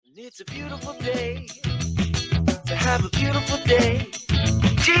It's a beautiful day to have a beautiful day.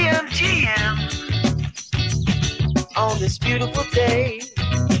 GM on this beautiful day.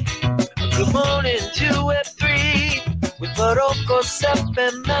 Good morning to WEB3 with Barocco, Sep,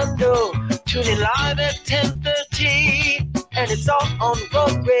 and Mando. Tuning live at 10:30 and it's all on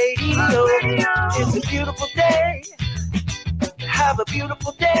Road Radio. It's a beautiful day. Have a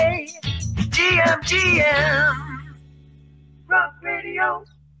beautiful day. GM Rock Radio.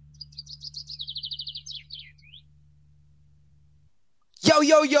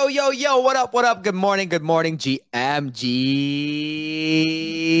 Yo, what up? Good morning, GM.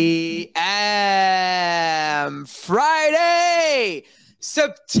 Friday,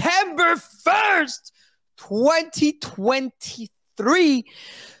 September 1st, 2023.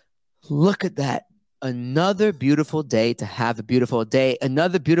 Look at that. Another beautiful day to have a beautiful day.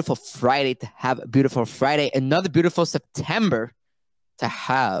 Another beautiful Friday to have a beautiful Friday. Another beautiful September to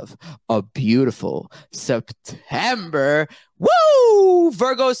have a beautiful September. Woo!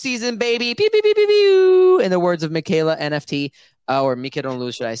 Virgo season, baby. Pew, pew, pew, pew, pew. In the words of Michaela NFT, or Mika Don't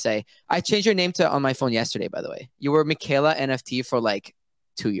Lose, should I say. I changed your name on my phone yesterday, by the way. You were Michaela NFT for like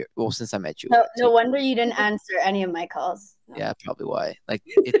 2 years. Well, since I met you. No wonder you didn't answer any of my calls. No. Yeah, probably why. Like,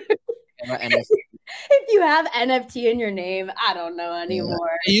 NFT. If you have NFT in your name, I don't know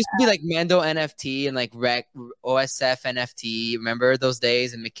anymore. Yeah. It used to be like Mando NFT and like OSF NFT. Remember those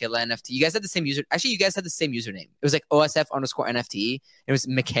days? And Michaela NFT. You guys had the same user. Actually, you guys had the same username. It was like OSF_NFT. It was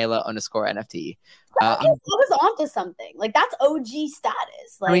Michaela_NFT. I was onto something. Like that's OG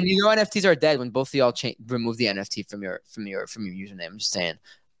status. Like, I mean, you know, NFTs are dead when both of y'all remove the NFT from your username. I'm just saying.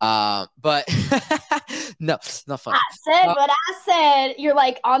 But no, it's not fun. I said you're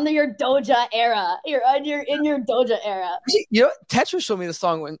like on your Doja era. You're in your Doja era. You know, Tetra showed me the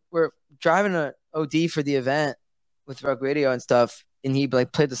song when we're driving a OD for the event with Rock Radio and stuff, and he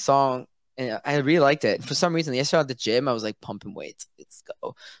like played the song, and I really liked it. For some reason, yesterday at the gym, I was like pumping weights. Let's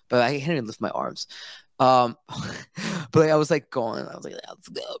go, but I couldn't even lift my arms. But like, I was like going, I was like, let's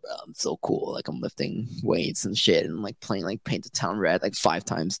go, bro. I'm so cool. Like I'm lifting weights and shit and like playing like Paint the Town Red like 5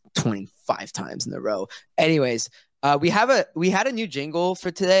 times, 25 times in a row. Anyways, we had a new jingle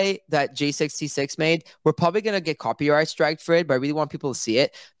for today that J6T6 made. We're probably going to get copyright strike for it, but I really want people to see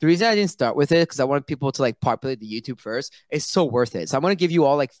it. The reason I didn't start with it because I wanted people to like populate the YouTube first. It's so worth it. So I'm going to give you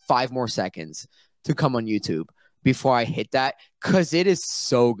all like 5 more seconds to come on YouTube before I hit that because it is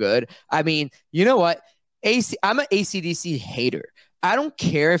so good. I mean, you know what? I'm an AC/DC hater. I don't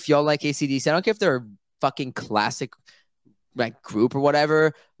care if y'all like AC/DC. I don't care if they're a fucking classic like group or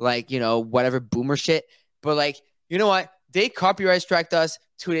whatever, like, you know, whatever boomer shit. But like, you know what? They copyright striked us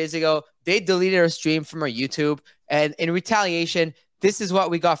 2 days ago. They deleted our stream from our YouTube. And in retaliation, this is what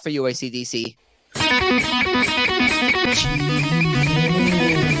we got for you, AC/DC.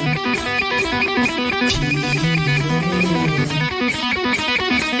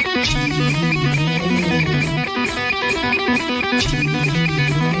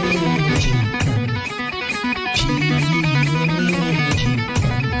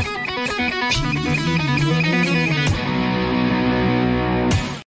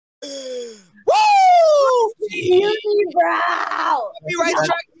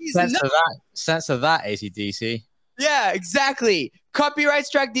 Sense of that, AC/DC. Yeah, exactly. Copyright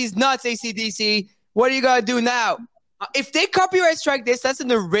strike these nuts, AC/DC. What are you gonna do now? If they copyright strike this, that's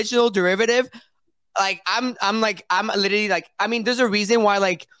an original derivative. Like I'm literally like, I mean, there's a reason why.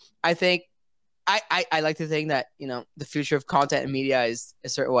 Like, I think I like to think that, you know, the future of content and media is a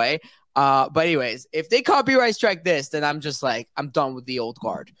certain way. But anyways, if they copyright strike this, then I'm just like, I'm done with the old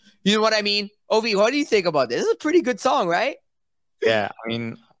guard. You know what I mean? Ovi, what do you think about this? This is a pretty good song, right? Yeah, I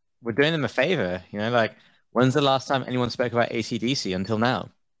mean, we're doing them a favor, you know, like, when's the last time anyone spoke about AC/DC until now?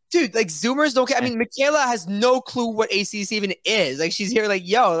 Dude, like, Zoomers don't care. I mean, Michaela has no clue what AC/DC even is. Like, she's here like,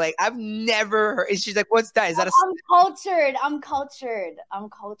 yo, like, I've never heard. She's like, what's that? Is that a... I'm cultured. I know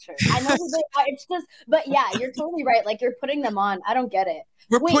it's just, but yeah, you're totally right. Like, you're putting them on. I don't get it.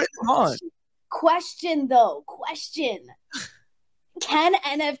 Putting them on. Question. Can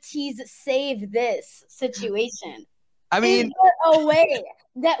NFTs save this situation? I mean, is there a way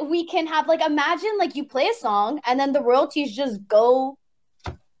that we can have, like, imagine like you play a song and then the royalties just go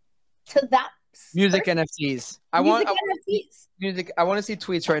to that music person. NFTs. I want to see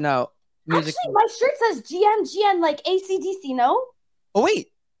tweets right now. Music. Actually, my shirt says GM like AC/DC. No. Oh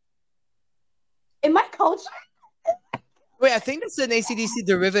wait. In my culture. Wait, I think it's an AC/DC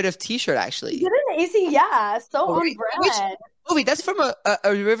derivative T-shirt. Actually. Is it an AC? Yeah, so on brand. Wait, that's from a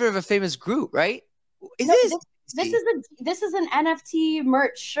derivative of a famous group, right? This is an NFT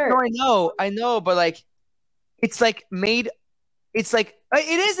merch shirt. No, I know, but like, it's like made It's like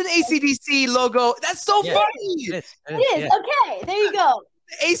it is an ACDC logo. That's so funny. It is. Okay, there you go.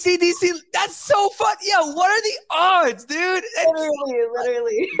 ACDC. That's so fun. Yeah, what are the odds, dude?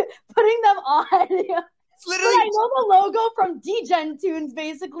 Literally putting them on. It's literally. But I know the logo from D-Gen Tunes,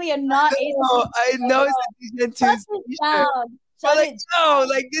 basically, and not ACDC. I know it's the D-Gen Tunes. But like, no,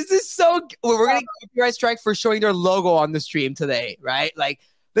 like this is so. We're gonna get a copyright strike for showing their logo on the stream today, right? Like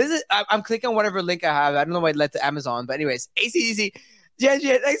this is. I'm clicking on whatever link I have. I don't know why it led to Amazon, but anyways, ACDC. Yeah,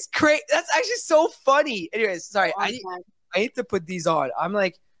 that's great. That's actually so funny. Anyways, sorry, I need to put these on. I'm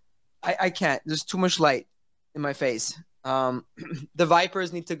like, I can't. There's too much light in my face. The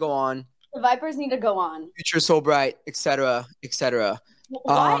Vipers need to go on. The Vipers need to go on. Future so bright, etc., etc.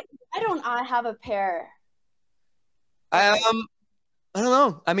 Why don't I have a pair? I don't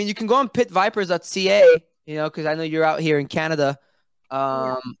know. I mean, you can go on pitvipers.ca, because I know you're out here in Canada.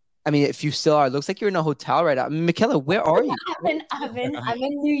 I mean, if you still are, it looks like you're in a hotel right now. I mean, Michaela, where are you? I'm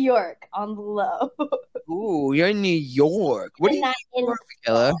in New York on the low. Ooh, you're in New York. What are you doing,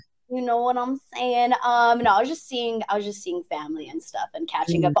 Michaela? You know what I'm saying? No, I was just seeing family and stuff and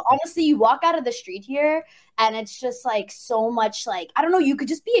catching up. But honestly, you walk out of the street here and it's just like so much like, I don't know, you could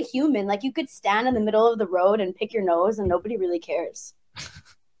just be a human. Like you could stand in the middle of the road and pick your nose and nobody really cares.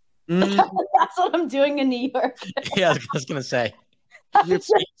 That's what I'm doing in New York. Yeah, I was going to say. I'm just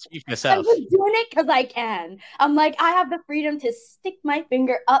doing it because I can. I'm like, I have the freedom to stick my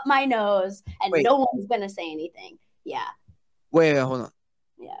finger up my nose and no one's going to say anything. Yeah. Wait, hold on.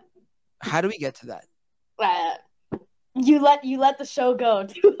 Yeah. How do we get to that? You let the show go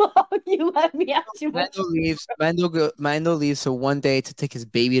too long. You let me have too much. Mando leaves for one day to take his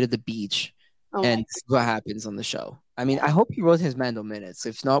baby to the beach, and this is what happens on the show. I mean, I hope he wrote his Mando minutes.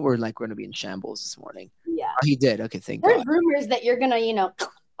 If not, we're going to be in shambles this morning. Yeah, he did. Okay, thank God. There's rumors that you're gonna,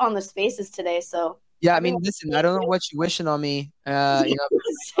 on the spaces today. So yeah, I mean, listen, I don't know what you're wishing on me. I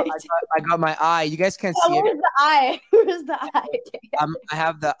got my eye. You guys can't see it. Where's the eye? Where's the eye? I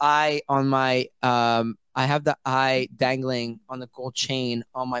have the eye on my I have the eye dangling on the gold chain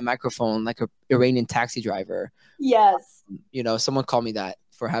on my microphone like a Iranian taxi driver. Yes. Someone called me that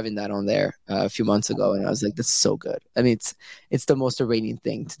for having that on there a few months ago, and I was like, "That's so good." I mean, it's the most Iranian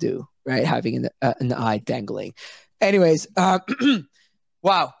thing to do, right? Having an eye dangling. Anyways,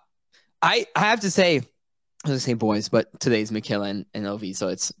 wow. I have to say, I was going to say boys, but today's Michaela and Ovi, so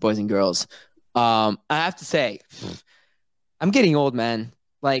it's boys and girls. I have to say, I'm getting old, man.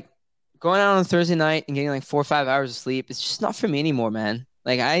 Like, going out on Thursday night and getting like 4 or 5 hours of sleep, it's just not for me anymore, man.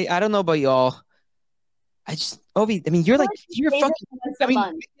 Like, I don't know about y'all. Ovi, I mean, you're like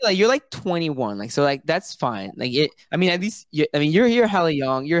 21. Like, so like, that's fine. Like at least, you're hella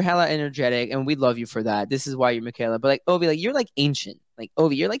young. You're hella energetic and we love you for that. This is why you're Michaela. But like, Ovi, like, you're like ancient. Like,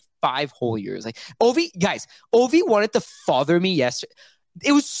 Ovi, you're like 5 whole years. Like, Ovi wanted to father me yesterday.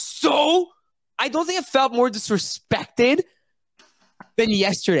 It was so, I don't think I felt more disrespected than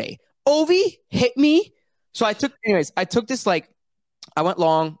yesterday. Ovi hit me. So I took this, like, I went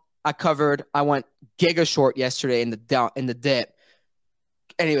long. I covered. I went giga short yesterday in the dip.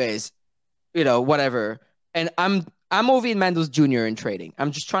 Anyways, whatever. And I'm Ovi and Mando's junior in trading.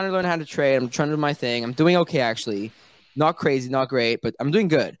 I'm just trying to learn how to trade. I'm trying to do my thing. I'm doing okay, actually. Not crazy, not great, but I'm doing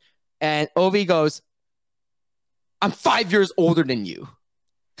good. And Ovi goes, "I'm 5 years older than you."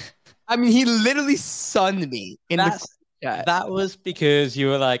 I mean, he literally sunned me in the chat. That was because you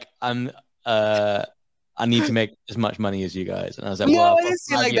were like, I need to make as much money as you guys. And I was like, no, I didn't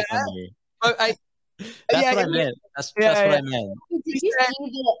say like that. That's what I meant. That's what I meant.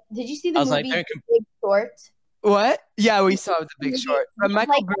 Did you see the movie Big Short? What? Yeah, we saw The Big Short.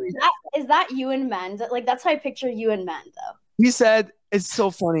 Is that you and Mando? Like, that's how I picture you and Mando. He said, it's so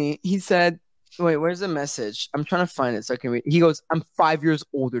funny. He said, wait, where's the message? I'm trying to find it so I can read. He goes, "I'm 5 years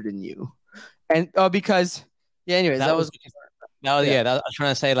older than you." And because, yeah, anyways, I was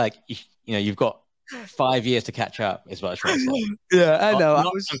trying to say, like, you've got 5 years to catch up, is what I was trying to say. Yeah, I know. I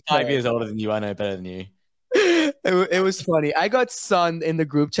was 5 years older than you. I know better than you. It was funny. I got sunned in the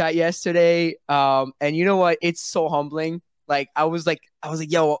group chat yesterday. And you know what? It's so humbling. Like, I was like,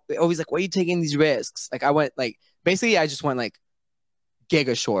 yo, always like, why are you taking these risks? Like, I went like, basically, I just went like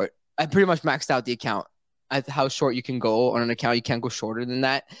giga short. I pretty much maxed out the account at how short you can go on an account. You can't go shorter than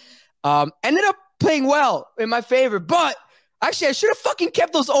that. Ended up playing well in my favor, but actually, I should have fucking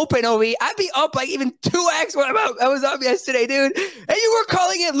kept those open, Ovi. I'd be up like even 2x when I was up yesterday, dude. And you were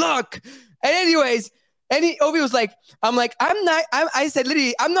calling it luck. And anyways, Ovi was like, I said,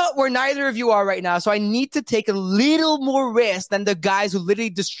 literally, I'm not where neither of you are right now. So I need to take a little more risk than the guys who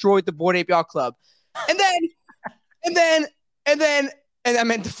literally destroyed the Bored Ape Yacht Club. And then I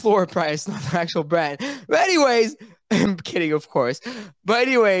meant the floor price, not the actual brand. But anyways, I'm kidding, of course. But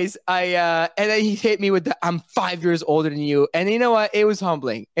anyways, and then he hit me with the I'm 5 years older than you. And you know what? It was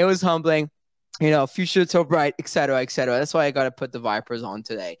humbling. You know, future so bright, etc., etc. That's why I got to put the Vipers on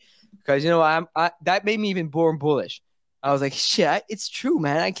today. Because, you know, that made me even more bullish. I was like, shit, it's true,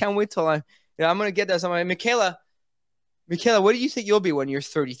 man. I can't wait till I'm going to get that. So I'm like, Michaela, what do you think you'll be when you're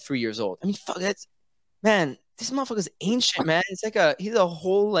 33 years old? I mean, fuck, man, this motherfucker's ancient, man. It's like he's a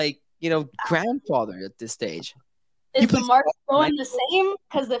whole, like, you know, grandfather at this stage. Is the mark going the same?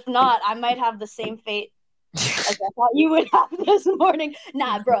 Because if not, I might have the same fate as I thought you would have this morning.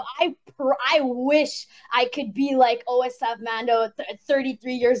 Nah, bro, I wish I could be like OSF Mando at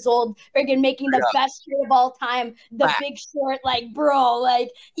 33 years old, friggin' making the best trade of all time, The Big Short, like, bro, like,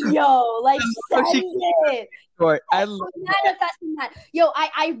 yo, like, send it. I love manifesting that. Yo,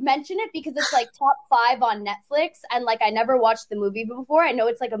 I mention it because it's like top 5 on Netflix, and like I never watched the movie before. I know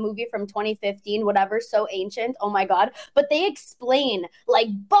it's like a movie from 2015, whatever, so ancient. Oh my god! But they explain like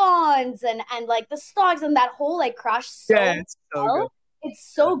bonds and like the stocks and that whole like crash. It's so good. It's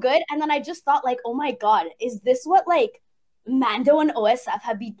so good. And then I just thought like, oh my god, is this what like Mando and OSF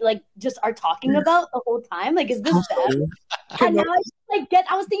have be like just are talking about the whole time? Like, is this them? And now I just like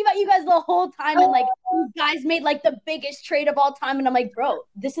I was thinking about you guys the whole time, and like you guys made like the biggest trade of all time, and I'm like, bro,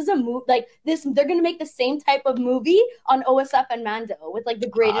 this is a movie like this. They're gonna make the same type of movie on OSF and Mando with like the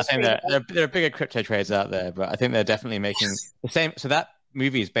greatest. I think there are bigger crypto trades out there, but I think they're definitely making the same. So that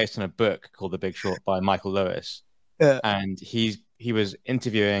movie is based on a book called The Big Short by Michael Lewis, and he was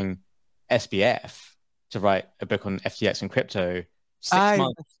interviewing SBF to write a book on FTX and crypto.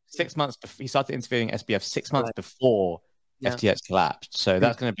 6 months before he started interviewing SBF, 6 months before FTX collapsed. So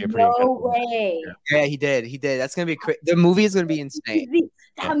that's going to be a pretty way. Yeah, he did. That's going to be the movie is going to be insane.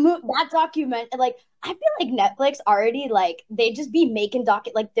 That document, like I feel like Netflix already like they just be making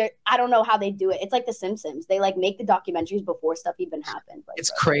I don't know how they do it. It's like The Simpsons. They like make the documentaries before stuff even happened. Like,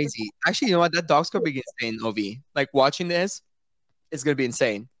 it's crazy. Actually, you know what? That doc's going to be insane, Ovi. Like watching this, it's going to be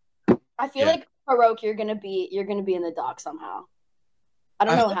insane. I feel like Farouk, you're gonna be in the doc somehow. I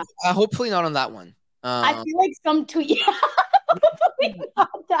don't know how. Hopefully not on that one. I feel like some tweet. Hopefully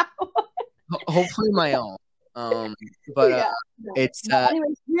not that one. Hopefully my own. But it's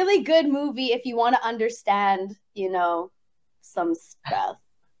anyways, really good movie if you want to understand, you know, some stuff.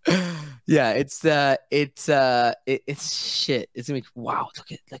 Yeah, it's shit. It's gonna be wow.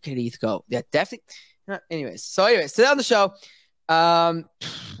 Look at Heath go. Yeah, definitely. Anyways, today on the show.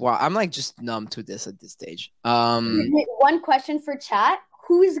 Wow, I'm like just numb to this at this stage. One question for chat: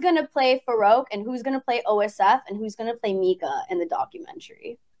 who's gonna play Farouk, and who's gonna play OSF, and who's gonna play Mika in the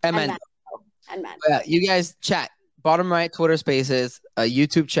documentary? And Mando. Yeah, you guys chat bottom right Twitter Spaces,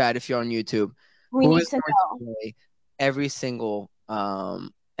 YouTube chat if you're on YouTube. We need to know every single. I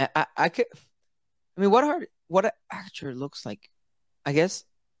mean, what an actor looks like. I guess.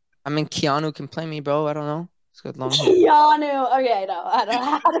 I mean, Keanu can play me, bro. I don't know. It's got long hair. Keanu. Okay, no,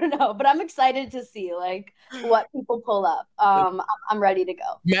 I don't know, but I'm excited to see like what people pull up. I'm ready to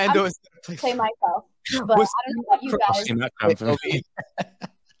go. Mando is play myself, but I don't know about you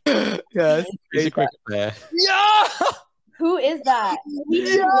guys. Yeah, he's a cricket player. Yeah. Who is that? Pull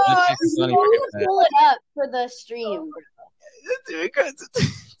it up for the stream.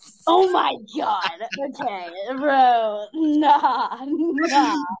 Oh my god. Okay, bro. Nah.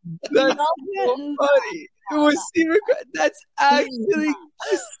 That's so funny. It was that's actually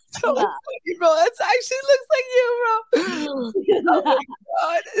so funny, bro. That actually looks like you, bro. Oh my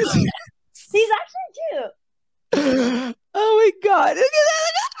god. He's actually cute. Oh my god. Look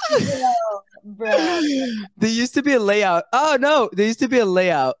at that. Bro. There used to be a layout. Oh no, there used to be a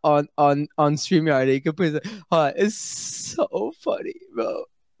layout on StreamYard. You could put it's so funny, bro.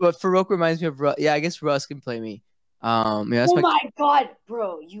 But Farouk reminds me of Russ. Yeah, I guess Russ can play me. Yeah, oh my god,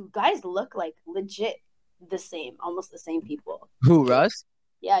 bro. You guys look like legit the same, almost the same people. Who, Russ?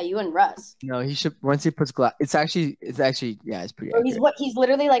 Yeah, you and Russ. No, he should once he puts glass. It's actually yeah, it's pretty. Bro, he's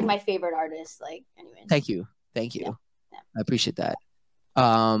literally like my favorite artist. Like, anyway. Thank you. Yeah. I appreciate that.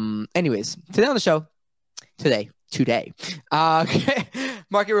 Anyways, today on the show, today,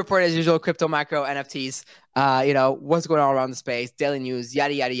 market report as usual, crypto, macro, NFTs, what's going on around the space, daily news,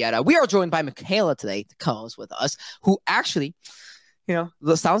 yada, yada, yada. We are joined by Michaela today to co-host with us, who actually,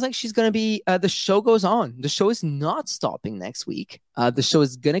 sounds like she's going to be, the show goes on. The show is not stopping next week. The show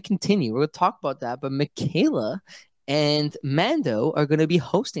is going to continue. We're going to talk about that, but Michaela and Mando are going to be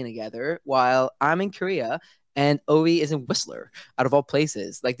hosting together while I'm in Korea. And Ovi is in Whistler, out of all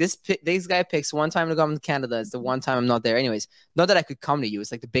places. Like this guy picks one time to come to Canada. It's the one time I'm not there. Anyways, not that I could come to you. It's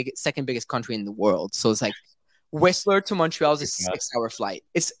like the second biggest country in the world. So it's like Whistler to Montreal is a 6-hour flight.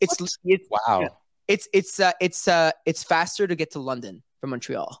 It's wow. it's faster to get to London from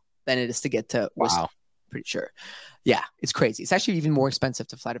Montreal than it is to get to Whistler. Wow. Pretty sure. Yeah, it's crazy. It's actually even more expensive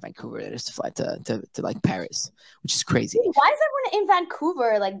to fly to Vancouver than it is to fly to like Paris, which is crazy. Dude, why is everyone in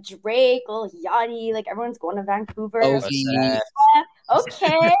Vancouver? Like Drake, Lil Yachty, like everyone's going to Vancouver. Ovi.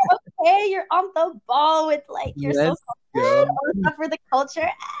 Okay, you're on the ball with like you're so good for the culture.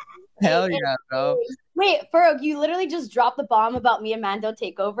 Hell yeah, bro. Wait, Farouk, you literally just dropped the bomb about me and Mando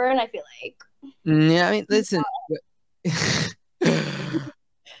takeover, and I feel like yeah. I mean, listen.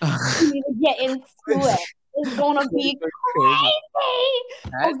 you need to get into it. It's gonna be crazy.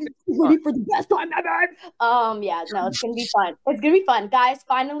 Ready for the best time ever. Yeah, no, it's gonna be fun. It's gonna be fun, guys.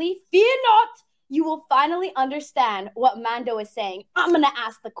 Finally, fear not. You will finally understand what Mando is saying. I'm gonna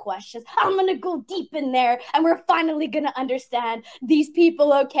ask the questions. I'm gonna go deep in there, and we're finally gonna understand these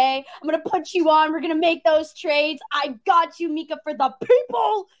people. Okay, I'm gonna put you on. We're gonna make those trades. I got you, Mika, for the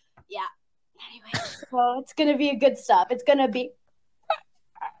people. Yeah. Anyway, so it's gonna be a good stuff. It's gonna be.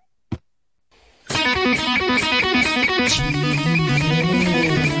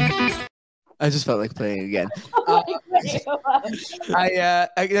 I just felt like playing again.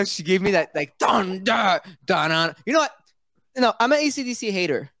 She gave me that like dun dun dun dun. You know what? No, I'm an AC/DC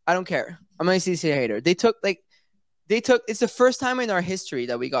hater. I don't care. I'm an AC/DC hater. They took. It's the first time in our history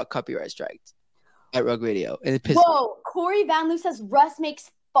that we got copyright striked at Rug Radio. And it pissed me. Whoa, Corey Van Loo says Russ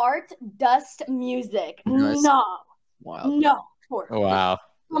makes fart dust music. Nice. No, Wild. no, Corey. Wow.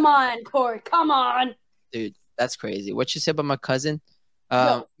 Come on, Corey. Come on. Dude, that's crazy. What you said about my cousin?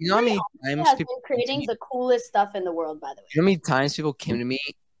 No, you know how many times has people been creating the coolest stuff in the world, by the way. You know how many times people came to me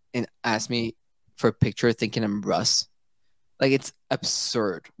and asked me for a picture thinking I'm Russ? Like, it's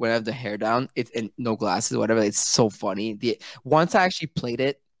absurd when I have the hair down, and no glasses, whatever. It's so funny. Once I actually played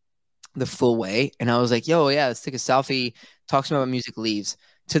it the full way, and I was like, yo, yeah, let's take a selfie, talk to me about music, leaves.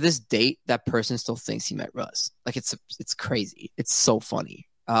 To this date, that person still thinks he met Russ. Like, it's crazy. It's so funny.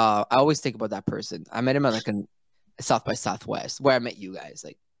 I always think about that person. I met him at like a South by Southwest, where I met you guys,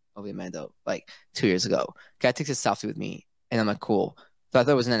 like Obi Mando, like 2 years ago. Guy takes a selfie with me, and I'm like, cool. So I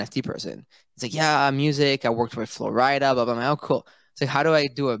thought it was an NFT person. He's like, yeah, music. I worked with Florida, blah, blah, blah. I'm like, oh, cool. It's like, how do I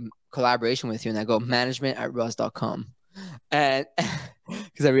do a collaboration with you? And I go, management@russ.com. And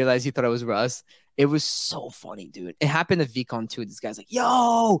because I realized he thought I was Russ. It was so funny, dude. It happened at VCon too. This guy's like,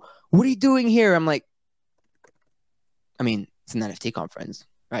 yo, what are you doing here? I'm like, I mean, it's an NFT conference,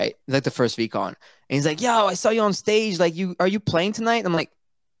 right? It's like the first VCon. And he's like, yo, I saw you on stage. Like, are you playing tonight? And I'm like,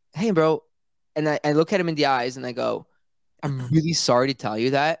 hey, bro. And I look at him in the eyes and I go, I'm really sorry to tell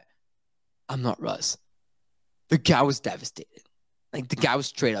you that I'm not Russ. The guy was devastated. Like, the guy was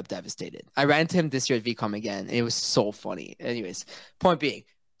straight up devastated. I ran into him this year at VCon again, and it was so funny. Anyways, point being,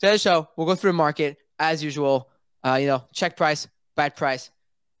 today's show, we'll go through the market as usual. Check price, bad price.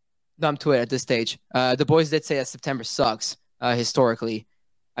 Dumb to it at this stage. The boys did say that September sucks historically.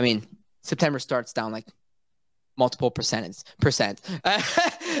 I mean, September starts down like multiple percent.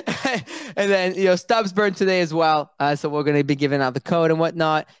 And then, stubs burned today as well. So we're going to be giving out the code and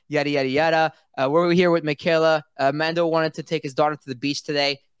whatnot, yada, yada, yada. We're here with Michaela. Mando wanted to take his daughter to the beach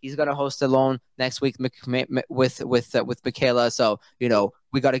today. He's going to host alone next week with Michaela. So,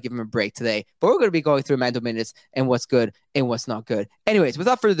 we got to give him a break today. But we're going to be going through Mando minutes and what's good and what's not good. Anyways,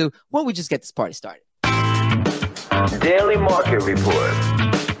 without further ado, why don't we just get this party started? Daily Market Report.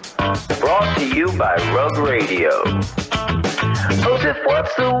 Brought to you by Rug Radio. Joseph,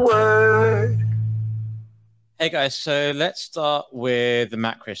 what's the word? Hey guys, so let's start with the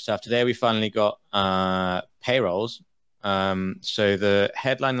macro stuff. Today we finally got payrolls. So the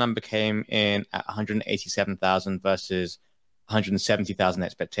headline number came in at 187,000 versus 170,000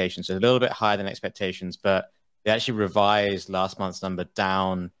 expectations. So a little bit higher than expectations, but they actually revised last month's number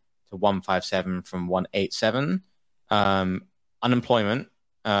down to 157 from 187. Unemployment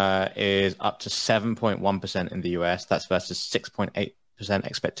is up to 7.1% in the US. That's versus 6.8%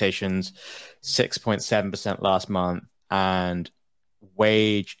 expectations, 6.7% last month, and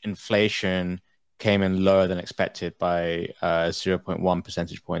wage inflation came in lower than expected by 0.1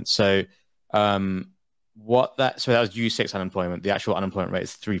 percentage points. So that was U6 unemployment. The actual unemployment rate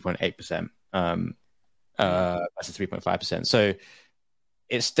is 3.8%, versus 3.5%. So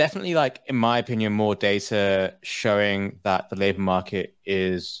it's definitely, like, in my opinion, more data showing that the labor market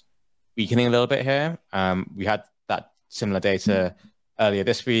is weakening a little bit here. We had that similar data earlier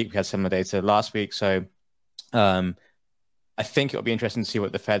this week. We had similar data last week. So I think it'll be interesting to see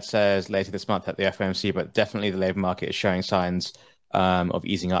what the Fed says later this month at the FOMC, but definitely the labor market is showing signs of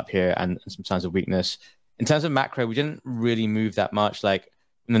easing up here and some signs of weakness. In terms of macro, we didn't really move that much. Like,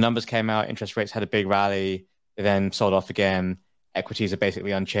 when the numbers came out, interest rates had a big rally. They then sold off again. Equities are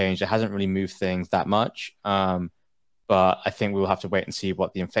basically unchanged. It hasn't really moved things that much. But I think we'll have to wait and see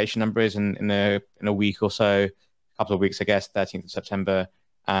what the inflation number is in a week or so, a couple of weeks, I guess, 13th of September,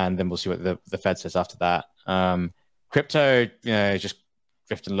 and then we'll see what the Fed says after that. Crypto, just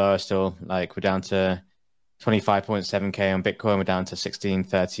drifting lower still. Like we're down to 25.7K on Bitcoin. We're down to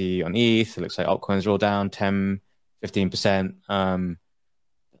 1630 on ETH. It looks like altcoins are all down 10, 15%.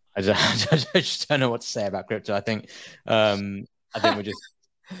 I just don't know what to say about crypto. I think we're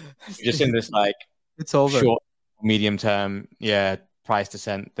just in this like it's over. Short, medium term, price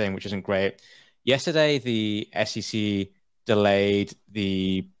descent thing, which isn't great. Yesterday, the SEC delayed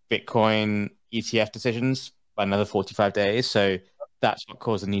the Bitcoin ETF decisions by another 45 days. So that's what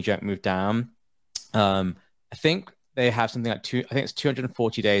caused the knee-jerk move down. I think they have something like it's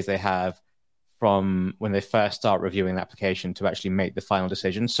 240 days they have from when they first start reviewing the application to actually make the final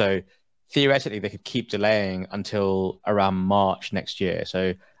decision. So theoretically, they could keep delaying until around March next year. So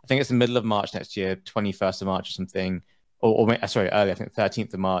I think it's the middle of March next year, 21st of March or something, early, I think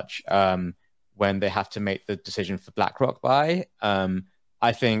 13th of March, when they have to make the decision for BlackRock by.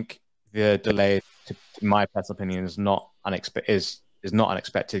 I think the delay, in my personal opinion, is not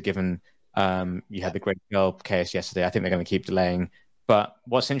unexpected given you had the Great Girl case yesterday. I think they're going to keep delaying. But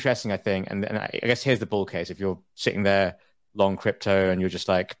what's interesting, I think, and I guess here's the bull case. If you're sitting there long crypto and you're just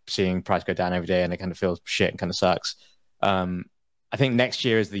like seeing price go down every day and it kind of feels shit and kind of sucks. I think next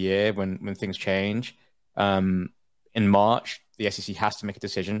year is the year when things change. In March, the SEC has to make a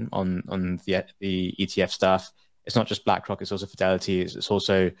decision on the ETF stuff. It's not just BlackRock, it's also Fidelity. It's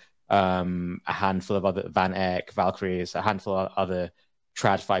also a handful of other Van Eck, Valkyries, a handful of other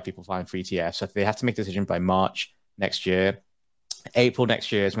TradFi people filing for ETFs. So they have to make a decision by March next year. April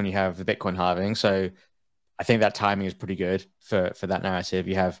next year is when you have the Bitcoin halving. So I think that timing is pretty good for that narrative.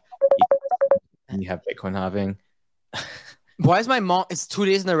 You have Bitcoin halving. Why is my mom? It's 2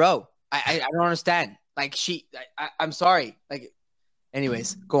 days in a row. I don't understand. Like I'm sorry. Like,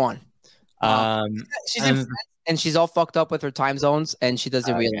 anyways, go on. She's in France and she's all fucked up with her time zones, and she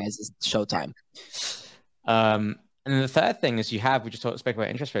doesn't realize it's showtime. And then the third thing is we just spoke about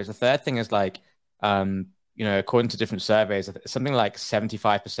interest rates. The third thing is like, according to different surveys, something like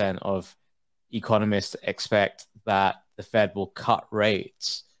 75% of economists expect that the Fed will cut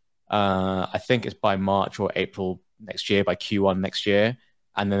rates. I think it's by March or April next year, by Q1 next year.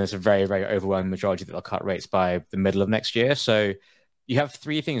 And then there's a very, very overwhelming majority that will cut rates by the middle of next year. So you have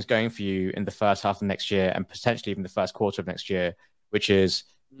three things going for you in the first half of next year and potentially even the first quarter of next year, which is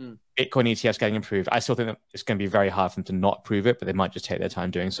Bitcoin ETFs getting approved. I still think that it's going to be very hard for them to not approve it, but they might just take their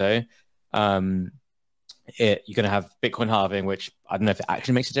time doing so. You're going to have Bitcoin halving, which I don't know if it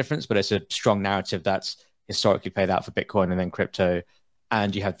actually makes a difference, but it's a strong narrative that's historically played out for Bitcoin and then crypto.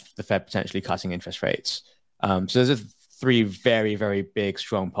 And you have the Fed potentially cutting interest rates. So those are three very, very big,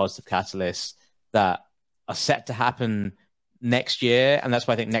 strong positive catalysts that are set to happen next year. And that's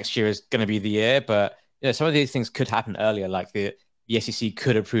why I think next year is going to be the year. But some of these things could happen earlier, like the SEC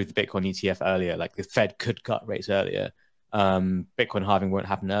could approve the Bitcoin ETF earlier, like the Fed could cut rates earlier. Bitcoin halving won't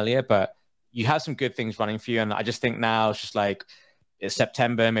happen earlier, but you have some good things running for you. And I just think now it's just like it's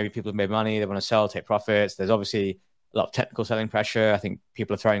September, maybe people have made money, they want to sell, take profits. There's obviously a lot of technical selling pressure. I think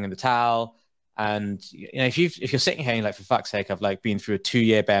people are throwing in the towel. And if you're sitting here and you're like, for fuck's sake, I've like been through a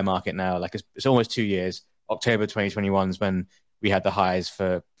 2-year bear market now. Like it's almost 2 years. October 2021 is when we had the highs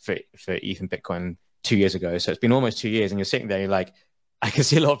for ETH and Bitcoin 2 years ago. So it's been almost 2 years, and you're sitting there, you're like, I can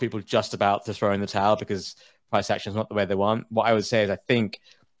see a lot of people just about to throw in the towel because price action is not the way they want. What I would say is I think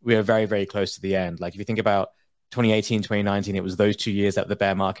we are very, very close to the end. Like if you think about 2018, 2019, it was those 2 years that were the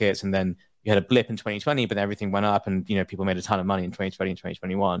bear markets, and then you had a blip in 2020, but everything went up, and people made a ton of money in 2020 and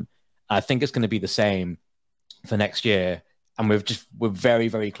 2021. I think it's going to be the same for next year, and we're very,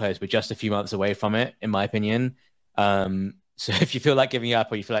 very close. We're just a few months away from it, in my opinion. So if you feel like giving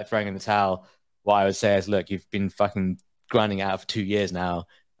up or you feel like throwing in the towel, what I would say is, look, you've been fucking grinding out for 2 years now.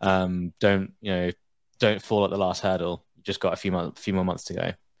 Don't fall at the last hurdle. You just got a few more months to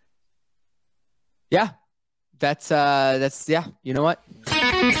go. Yeah, that's yeah. You know what?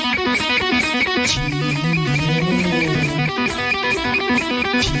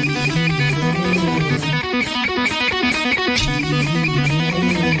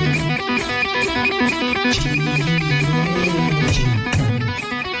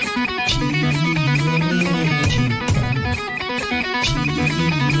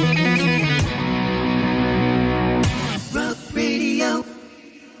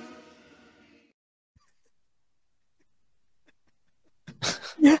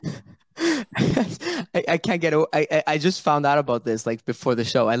 I can't get. I just found out about this like before the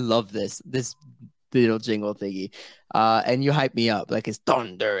show. I love this little jingle thingy. And you hype me up like it's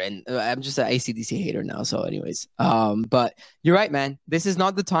thunder, and I'm just an AC/DC hater now. So, anyways, but you're right, man. This is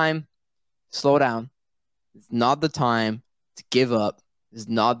not the time. Slow down. It's not the time to give up. It's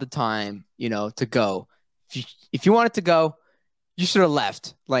not the time, to go. If you wanted to go, you should have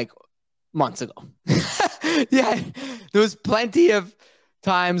left like months ago. Yeah, there was plenty of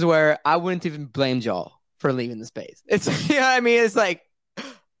times where I wouldn't even blame y'all for leaving the space. It's what I mean. It's like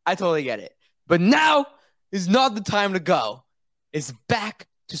I totally get it, but now is not the time to go. It's back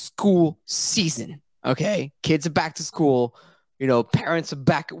to school season. Okay, kids are back to school. Parents are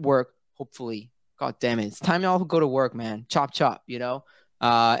back at work. Hopefully. God damn it. It's time y'all go to work, man. Chop, chop,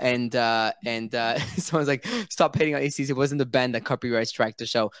 and someone's like, stop hating on ACs. It wasn't the band that copyright strike the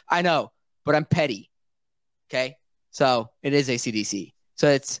show. I know, but I'm petty. Okay? So it is ACDC.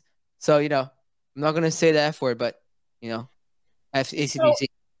 I'm not going to say the F word, but, ACDC.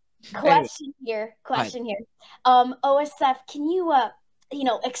 So, question here. OSF, can you,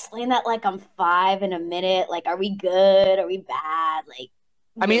 explain that like I'm 5 in a minute? Like, are we good? Are we bad? Like,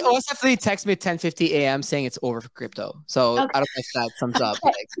 I mean, OSF texted me at 10:50 a.m. saying it's over for crypto. So okay. I don't know if that sums up.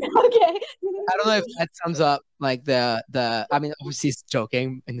 Like, okay. I don't know if that sums up like the. I mean, obviously he's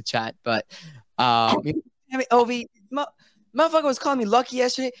joking in the chat, but Ovi, motherfucker was calling me lucky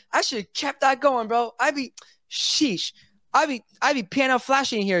yesterday. I should have kept that going, bro. I be piano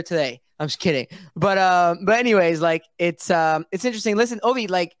flashing here today. I'm just kidding, but anyways, like it's interesting. Listen, Ovi,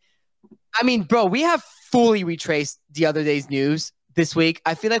 like, I mean, bro, we have fully retraced the other day's news. This week,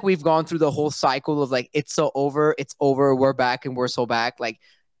 I feel like we've gone through the whole cycle of like, it's over, we're back, and we're so back, like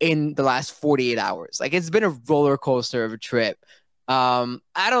in the last 48 hours. Like, it's been a roller coaster of a trip. I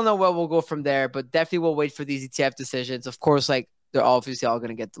don't know where we'll go from there, but definitely we'll wait for these ETF decisions. Of course, like, they're obviously all going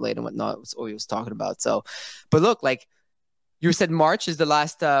to get delayed and whatnot. That's what we was talking about. So, but look, like you said, March is the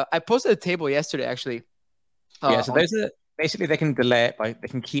last. I posted a table yesterday, actually. So those are basically, they can delay it they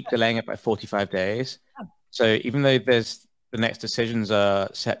can keep delaying it by 45 days. So even though the next decisions are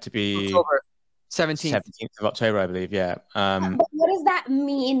set to be October 17th of October, I believe. Yeah. What does that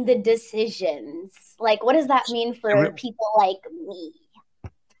mean, the decisions? Like, what does that mean for people like me?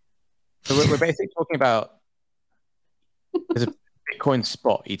 So we're basically talking about there's a Bitcoin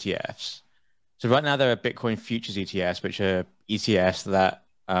spot ETFs. So right now there are Bitcoin futures ETFs, which are ETFs that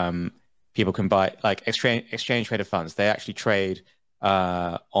people can buy, like exchange traded funds. They actually trade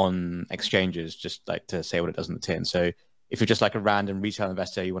on exchanges, just like to say what it does on the tin. So if you're just like a random retail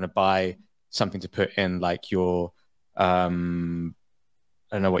investor, you want to buy something to put in like your, I don't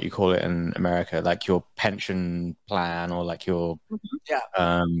know what you call it in America, like your pension plan or like your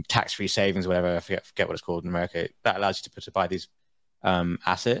tax-free savings, whatever. I forget what it's called in America. That allows you to buy these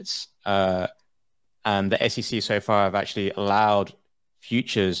assets. And the SEC so far have actually allowed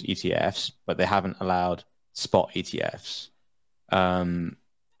futures ETFs, but they haven't allowed spot ETFs. And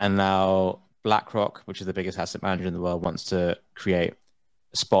now BlackRock, which is the biggest asset manager in the world, wants to create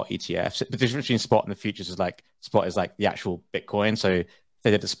a spot ETF. So the difference between spot and the futures is like spot is like the actual Bitcoin. So if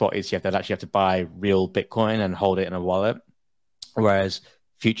they did the spot ETF, they'd actually have to buy real Bitcoin and hold it in a wallet. Whereas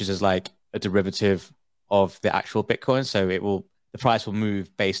futures is like a derivative of the actual Bitcoin. So the price will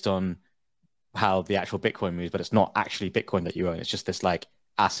move based on how the actual Bitcoin moves, but it's not actually Bitcoin that you own. It's just this like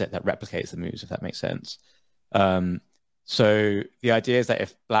asset that replicates the moves, if that makes sense. So the idea is that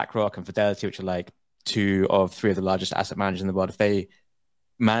if BlackRock and Fidelity, which are like 2 of 3 of the largest asset managers in the world, if they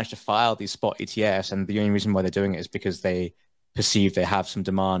manage to file these spot ETFs, and the only reason why they're doing it is because they perceive they have some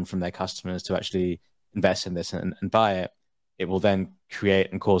demand from their customers to actually invest in this and buy it, it will then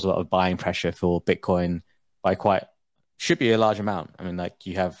create and cause a lot of buying pressure for Bitcoin by should be a large amount. I mean, like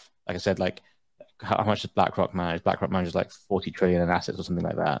you have, like I said, like how much does BlackRock manage? BlackRock manages like 40 trillion in assets or something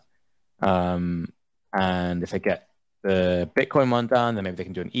like that. And if they get the Bitcoin one done, then maybe they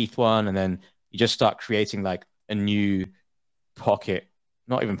can do an ETH one, and then you just start creating like a new pocket,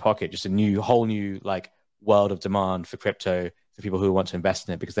 not even pocket, just a whole new like world of demand for crypto for people who want to invest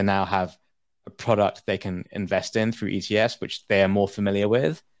in it, because they now have a product they can invest in through ETFs, which they are more familiar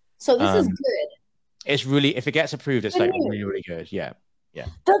with. So this is good. It's really, if it gets approved, it's like really, really good. Yeah. Yeah.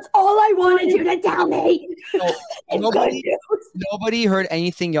 That's all I wanted you to tell me. Nobody heard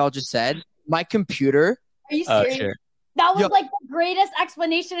anything y'all just said. My computer. Are you serious? Sure. That was like the greatest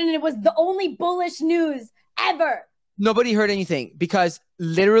explanation, and it was the only bullish news ever. Nobody heard anything because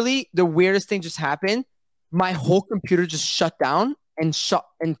literally the weirdest thing just happened. My whole computer just shut down and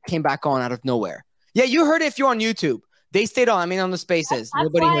came back on out of nowhere. Yeah, you heard it if you're on YouTube. They stayed on. I mean, on the spaces.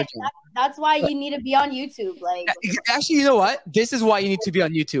 Nobody heard you. That's why you need to be on YouTube. Like, actually, you know what? This is why you need to be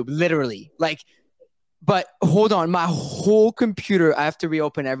on YouTube. Literally, like. But hold on, my whole computer. I have to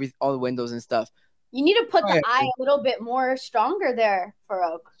reopen all the windows and stuff. You need to put Oh, the eye a little bit more stronger there,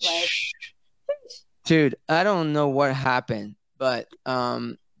 Farouk. Like, dude, I don't know what happened, but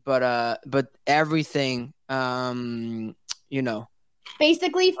everything, you know.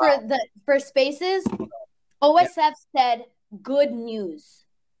 basically for spaces, OSF said good news.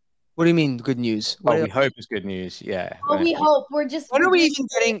 What do you mean good news? We hope it's good news. Yeah. Oh, we hope. What are we even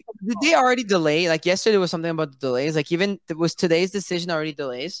getting? Did they already delay? Like yesterday was something about the delays. Like even was today's decision already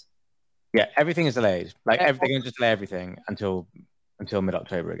delays? Yeah, everything is delayed. Like they're going to just delay everything until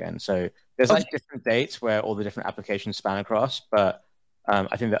mid-October again. So there's like different dates where all the different applications span across, but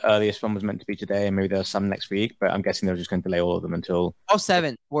I think the earliest one was meant to be today, and maybe there's some next week. But I'm guessing they're just going to delay all of them until all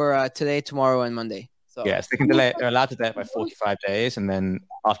 7 were today, tomorrow, and Monday. So yes, they can delay. They're allowed to delay it by 45 days, and then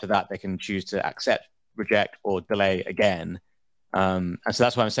after that, they can choose to accept, reject, or delay again. And so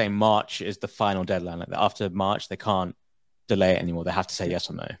that's why I'm saying March is the final deadline. Like after March, they can't delay it anymore. They have to say yes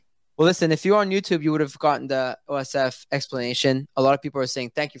or no. Well, listen, if you're on YouTube, you would have gotten the OSF explanation. A lot of people are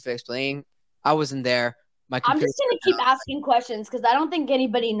saying, thank you for explaining. I wasn't there. I'm just going to keep asking questions because I don't think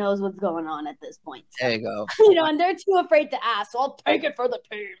anybody knows what's going on at this point. So. There you go. And they're too afraid to ask, so I'll take it for the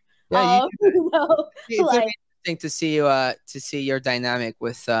team. Yeah, it's interesting to see your dynamic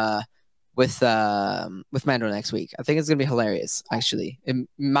with Mando next week. I think it's gonna be hilarious, actually. And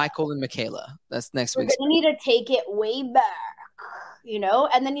Michael and Michaela. That's next week. We're gonna need to take it way back,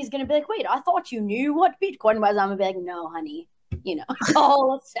 and then he's gonna be like, "Wait, I thought you knew what Bitcoin was." I'm gonna be like, "No, honey, it's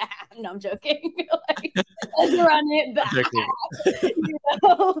all a scam." No, I'm joking. Let's run it back.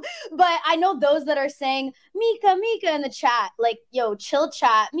 But I know those that are saying Mika in the chat, like, yo, chill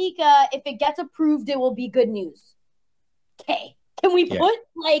chat, Mika. If it gets approved, it will be good news. Okay. Can we put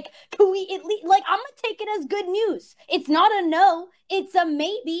can we at least I'm gonna take it as good news. It's not a no, it's a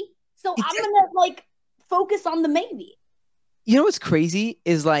maybe. So I'm gonna focus on the maybe. You know what's crazy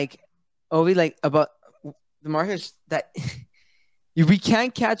is about the markets that we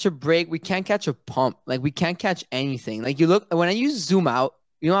can't catch a break, we can't catch a pump, we can't catch anything. Like you look when I use zoom out,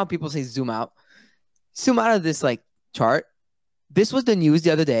 you know how people say zoom out of this chart. This was the news the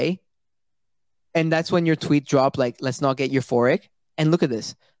other day. And that's when your tweet dropped, let's not get euphoric. And look at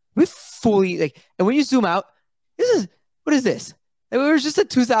this. We fully, and when you zoom out, what is this? We were just at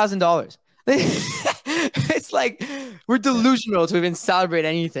 $2,000. It's like, we're delusional to even celebrate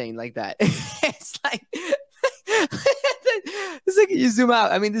anything like that. It's like you zoom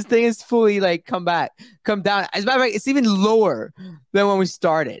out. I mean, this thing is fully come down. As a matter of fact, it's even lower than when we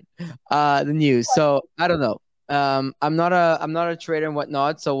started the news. So I don't know. I'm not a trader and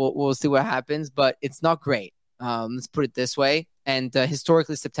whatnot, so we'll see what happens, but it's not great. Let's put it this way. And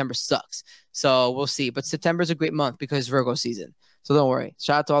historically, September sucks. So we'll see. But September is a great month because Virgo season. So don't worry.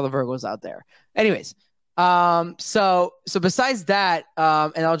 Shout out to all the Virgos out there. Anyways, so besides that,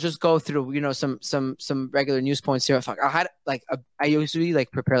 and I'll just go through some regular news points here. I usually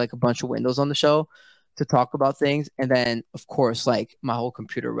prepare a bunch of windows on the show to talk about things, and then of course my whole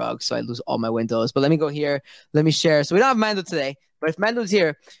computer rug, so I lose all my windows. But let me go here, let me share. So we don't have Mando today, but if Mando's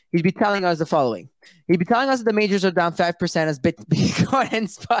here, he'd be telling us the following. He'd be telling us that the majors are down 5% as Bitcoin and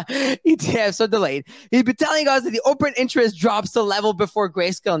spot ETFs are delayed. He'd be telling us that the open interest drops to level before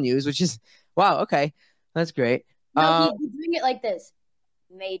grayscale news, which is wow, okay, that's great. No, he'd be doing it like this: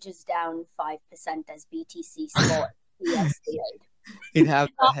 majors down 5% as BTC spot ETFs delayed. He'd have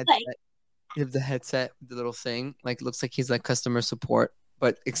the headset. You have the headset, the little thing, looks like he's customer support,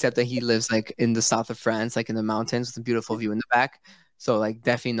 but except that he lives in the south of France, in the mountains with a beautiful view in the back. So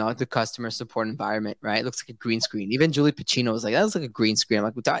definitely not the customer support environment, right? It looks like a green screen. Even Julie Pacino was that looks like a green screen. I'm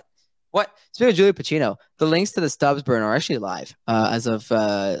like, what? Speaking of Julie Pacino, the links to the Stubbs burn are actually live as of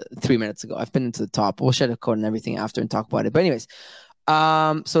 3 minutes ago. I've been into the top. We'll share the code and everything after and talk about it. But anyways,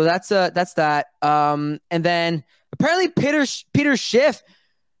 so that's that. And then apparently Peter Schiff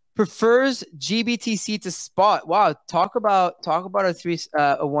prefers GBTC to spot. Wow, talk about a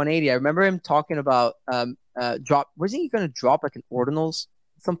 180. I remember him talking about drop. Wasn't he going to drop an ordinals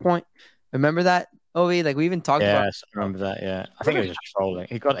at some point? Remember that? We even talked about. Yes, I remember that. Yeah, I think he was just trolling.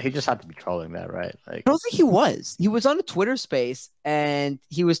 He just had to be trolling there, right? I don't think he was. He was on a Twitter space and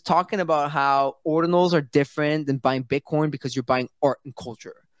he was talking about how ordinals are different than buying Bitcoin because you're buying art and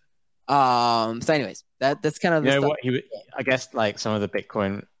culture. So, anyways, that's kind of what I guess some of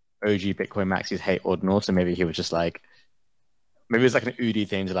the OG Bitcoin maxis hate ordinals, so maybe he was just maybe it's an Udi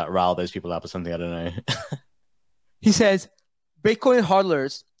thing to rile those people up or something. I don't know. He says Bitcoin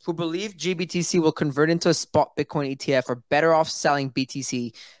hodlers who believe GBTC will convert into a spot Bitcoin ETF are better off selling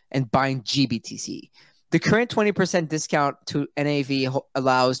BTC and buying GBTC. The current 20% discount to NAV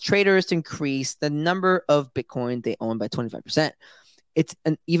allows traders to increase the number of Bitcoin they own by 25%. it's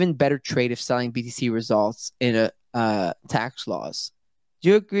an even better trade if selling BTC results in a tax laws. Do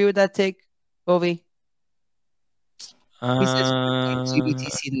you agree with that take, Ovi? He says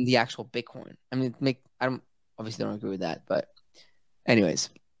BTC than the actual Bitcoin. I mean, I obviously don't agree with that, but anyways,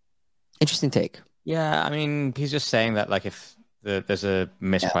 interesting take. Yeah, I mean, he's just saying that like if there's a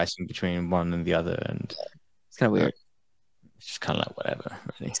mispricing between one and the other, and it's kind of weird. It's just kind of like whatever,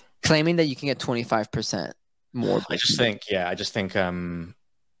 really. Claiming that you can get 25% more. I just think, in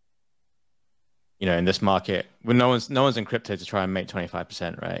this market, when no one's in crypto to try and make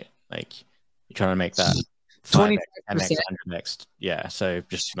 25%, right? Like you're trying to make that 25%, 100x. Yeah, so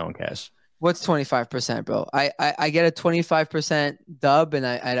just no one cares. What's 25%, bro? I get a 25% dub,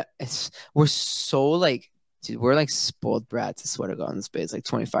 and we're so like, dude, we're like spoiled brats. I swear to God, in the space, like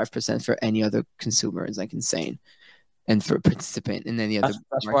 25% for any other consumer is like insane, and for a participant in any other.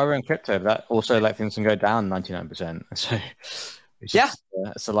 That's why we're in crypto. That also like things can go down 99%. So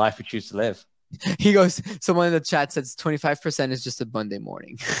it's the life we choose to live. He goes, someone in the chat says 25% is just a Monday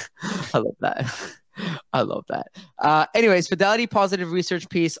morning. I love that. I love that. Anyways, Fidelity positive research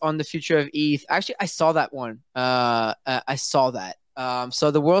piece on the future of ETH. Actually, I saw that one. I saw that.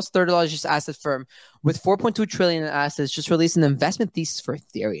 So the world's third largest asset firm with 4.2 trillion in assets just released an investment thesis for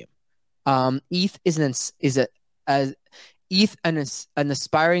Ethereum. ETH ETH an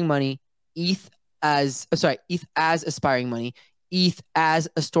aspiring money. ETH as aspiring money. ETH as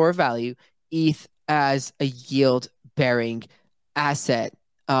a store of value. ETH as a yield-bearing asset.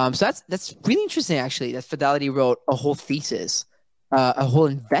 So that's really interesting, actually, that Fidelity wrote a whole thesis, a whole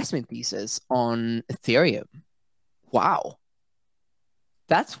investment thesis on Ethereum. Wow.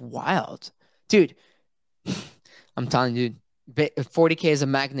 That's wild. Dude, I'm telling you, 40K is a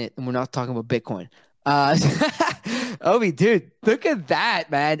magnet, and we're not talking about Bitcoin. Obi, dude, look at that,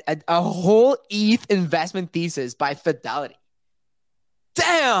 man. A whole ETH investment thesis by Fidelity.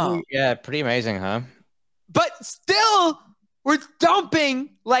 Damn. Yeah, pretty amazing, huh? But still, we're dumping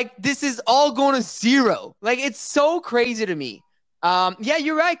like this is all going to zero. Like, it's so crazy to me. Yeah,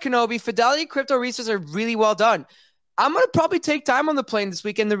 you're right, Kenobi. Fidelity crypto research are really well done. I'm going to probably take time on the plane this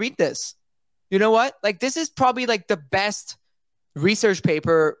weekend to read this. You know what? Like, this is probably like the best research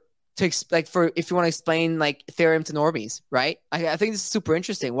paper to like for if you want to explain like Ethereum to normies, right? I think this is super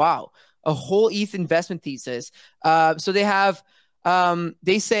interesting. Wow. A whole ETH investment thesis. So they have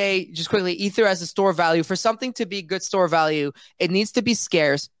they say, just quickly, Ether as a store value. For something to be good store value, it needs to be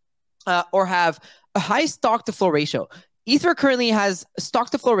scarce or have a high stock to flow ratio. Ether currently has a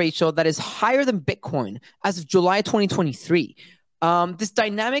stock to flow ratio that is higher than Bitcoin as of July 2023. This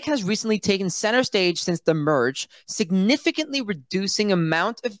dynamic has recently taken center stage since the merge, significantly reducing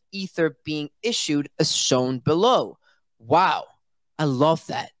amount of Ether being issued as shown below. Wow. I love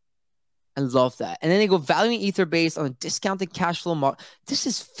that. I love that. And then they go valuing Ether based on a discounted cash flow model. This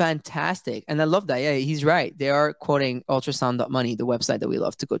is fantastic. And I love that. Yeah, he's right. They are quoting ultrasound.money, the website that we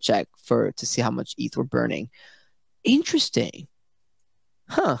love to go check to see how much ETH we're burning. Interesting.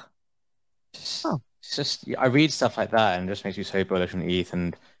 Huh. It's just, I read stuff like that and it just makes me so bullish on ETH.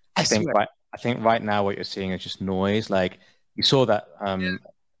 And I think right now what you're seeing is just noise. Like you saw that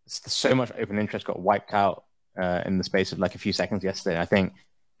so much open interest got wiped out in the space of like a few seconds yesterday. I think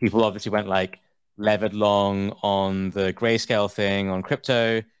people obviously went like levered long on the grayscale thing on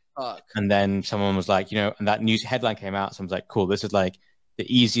crypto. And then someone was like, and that news headline came out. Someone's like, cool, this is like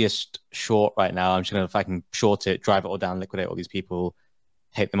the easiest short right now. I'm just going to, if I can short it, drive it all down, liquidate all these people,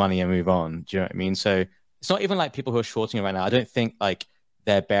 take the money and move on. Do you know what I mean? So it's not even like people who are shorting it right now. I don't think like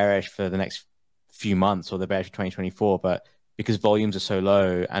they're bearish for the next few months or they're bearish for 2024, but because volumes are so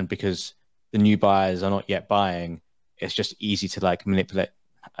low and because the new buyers are not yet buying, it's just easy to like manipulate.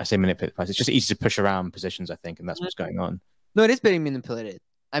 I say manipulate the price. It's just easy to push around positions, I think, and that's what's going on. No, it is being manipulated.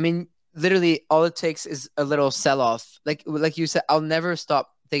 I mean, literally, all it takes is a little sell-off. Like you said, I'll never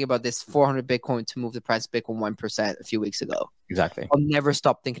stop thinking about this 400 Bitcoin to move the price of Bitcoin 1% a few weeks ago. Exactly. I'll never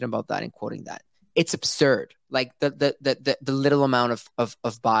stop thinking about that and quoting that. It's absurd. Like the little amount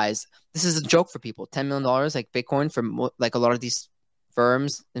of buys. This is a joke for people. $10 million, like Bitcoin, for like a lot of these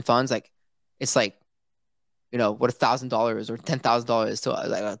firms and funds, like it's like, what $1,000 or $10,000 to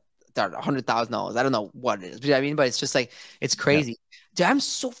like $100,000. I don't know what it is. I mean, but it's just like, it's crazy. Yeah. Dude, I'm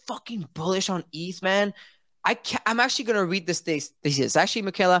so fucking bullish on ETH, man. I'm actually going to read this thesis. Actually,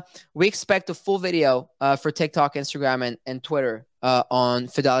 Michaela, we expect a full video for TikTok, Instagram, and Twitter on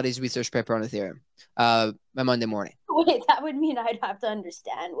Fidelity's research paper on Ethereum by Monday morning. Wait, that would mean I'd have to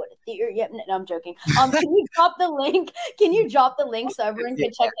understand what Ethereum. No, I'm joking. Can you drop the link? Can you drop the link so everyone can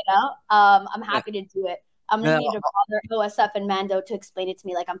check it out? I'm happy to do it. I'm gonna need to bother OSF and Mando to explain it to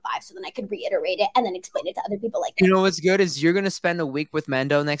me like I'm 5, so then I could reiterate it and then explain it to other people like that. You know what's good is you're gonna spend a week with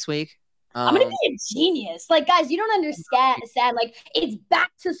Mando next week. I'm gonna be a genius. Like, guys, you don't understand. Like, it's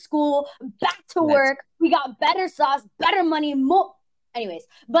back to school, back to work. We got better sauce, better money, more. Anyways,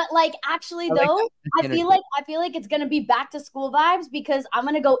 but like actually though, I feel like it's gonna be back to school vibes because I'm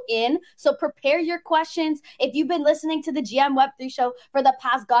gonna go in. So prepare your questions. If you've been listening to the GM Web3 show for the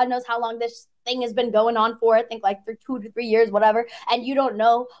past God knows how long this thing has been going on for, I think like for 2 to 3 years, whatever, and you don't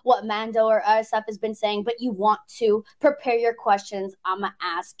know what Mando or RSF has been saying, but you want to prepare your questions, I'ma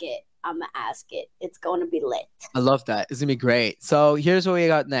ask it. It's going to be lit. I love that. It's going to be great. So here's what we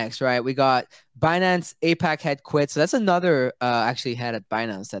got next, right? We got Binance APAC head quit. So that's another actually head at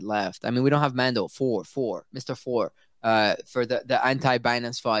Binance that left. I mean, we don't have Mando, Mr. 4, for the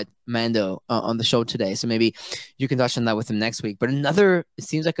anti-Binance fight, Mando, on the show today. So maybe you can touch on that with him next week. But it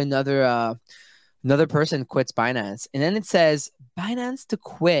seems like another person quits Binance. And then it says Binance to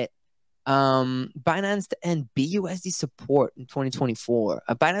quit. Binance to end BUSD support in 2024.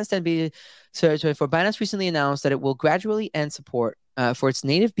 Binance to end Binance recently announced that it will gradually end support for its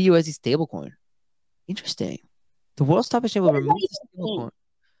native BUSD stablecoin. Interesting. The world's top exchange will remove the stablecoin.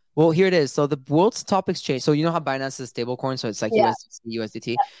 Well, here it is. So the world's top exchange. So you know how Binance is a stablecoin, so it's like USDT.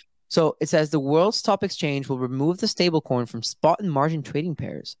 Yeah. So it says the world's top exchange will remove the stablecoin from spot and margin trading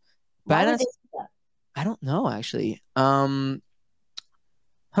pairs. Binance. I don't know actually.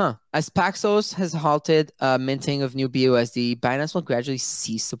 As Paxos has halted minting of new BUSD, Binance will gradually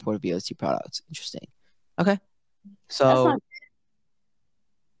cease support of BUSD products. Interesting. Okay. So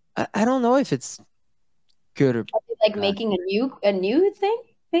I don't know if it's good or like making a new thing,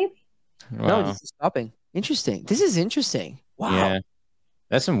 maybe? Wow. No, this is stopping. Interesting. This is interesting. Wow. Yeah.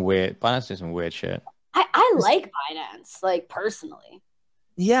 That's some weird. Binance does some weird shit. I like Binance, like personally.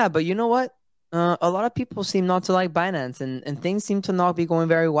 Yeah, but you know what? A lot of people seem not to like Binance, and things seem to not be going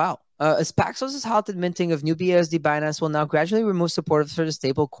very well. As Paxos' halted minting of new BUSD, Binance will now gradually remove support for the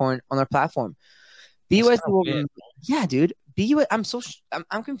stable coin on their platform. BUSD will, yeah, dude.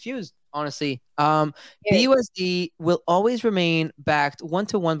 I'm confused, honestly. BUSD will always remain backed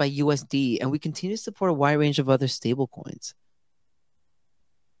 1-to-1 by USD, and we continue to support a wide range of other stable coins.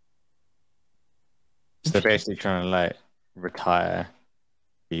 So they're basically trying to like retire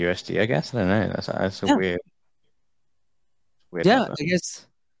USD, I guess. I don't know. That's a weird. Yeah, I guess.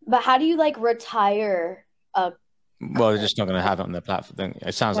 But how do you like retire a? Well, they're just not going to have it on their platform.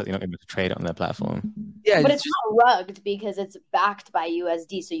 It sounds like they're not going to be able to trade it on their platform. Yeah, but it's not rugged because it's backed by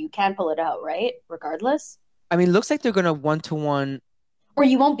USD, so you can pull it out, right? Regardless. I mean, it looks like they're going to 1-to-1. Or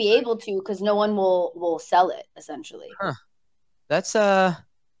you won't be able to because no one will sell it essentially. Huh. That's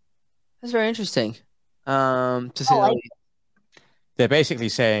very interesting. To say that. They're basically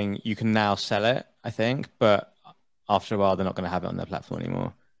saying you can now sell it, I think, but after a while, they're not going to have it on their platform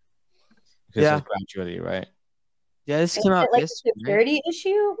anymore. Because it's gradually, right? Yeah, this came out. Like a security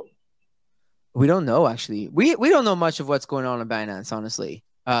issue? We don't know, actually. We don't know much of what's going on in Binance, honestly.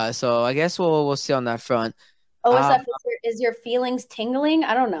 So I guess we'll see on that front. Is your feelings tingling?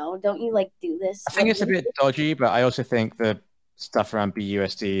 I don't know. Don't you like do this? I think it's a bit dodgy, but I also think the stuff around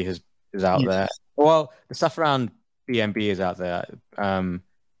BUSD is out there. Well, the stuff around BNB is out there. I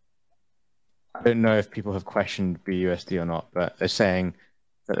don't know if people have questioned BUSD or not, but they're saying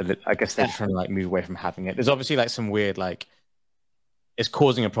that I guess they're trying to like move away from having it. There's obviously like some weird like it's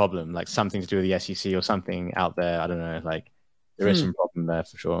causing a problem, like something to do with the SEC or something out there. I don't know. Like there is some problem there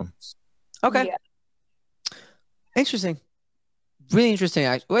for sure. Okay. Yeah. Interesting. Really interesting.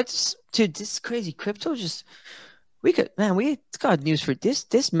 Dude, this is crazy. Crypto just we got news for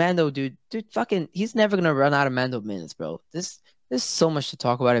this Mando dude fucking he's never gonna run out of Mando minutes, bro. There's so much to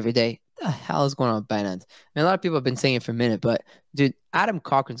talk about every day. What the hell is going on with Binance? I mean, a lot of people have been saying it for a minute, but dude, Adam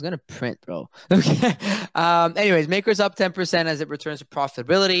Cochran's gonna print, bro. Okay. Anyways, Maker's up 10% as it returns to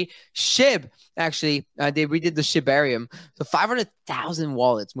profitability. SHIB, actually, they redid the Shibarium. So 500,000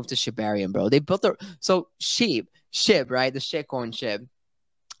 wallets moved to Shibarium, bro. They built SHIB, right? The shitcoin SHIB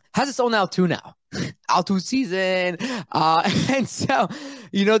has its own L2 now. L2 season. And so,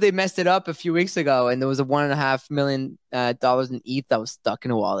 they messed it up a few weeks ago, and there was a $1.5 million in ETH that was stuck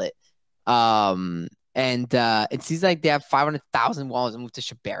in a wallet. And it seems like they have 500,000 wallets and moved to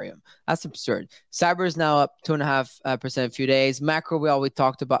Shibarium. That's absurd. Cyber is now up 2.5% in a few days. Macro, we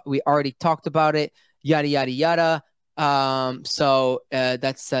already talked about it. Yada yada yada. So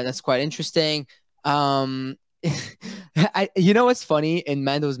that's quite interesting. You know what's funny in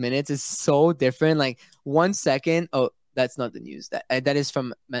Mando's minutes is so different. Like 1 second, that's not the news. That is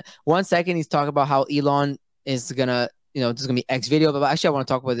from 1 second. He's talking about how Elon is gonna there's gonna be X video, but actually I want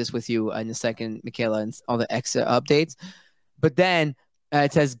to talk about this with you in a second, Michaela, and all the X updates. But then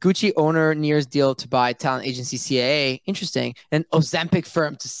it says Gucci owner nears deal to buy talent agency CAA. Interesting. And Ozempic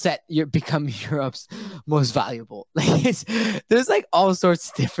firm to become Europe's most valuable. Like there's like all sorts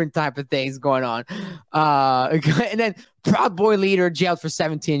of different type of things going on. And then Proud Boy leader jailed for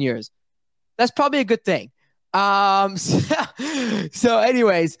 17 years. That's probably a good thing. So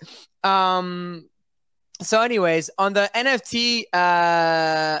anyways, on the NFT,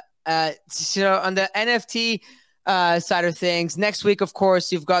 side of things, next week, of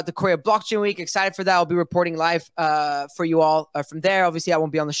course, you've got the Korea Blockchain Week. Excited for that. I'll be reporting live for you all from there. Obviously, I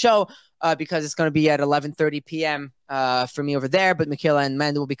won't be on the show because it's going to be at 11:30 p.m. For me over there. But Michaela and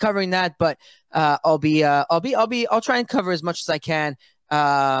Amanda will be covering that. But I'll try and cover as much as I can.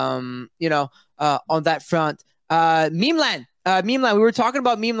 On that front. Memeland. We were talking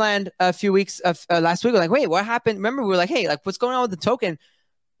about Memeland a few weeks last week. We're like, wait, what happened? Remember, we were like, hey, like, what's going on with the token?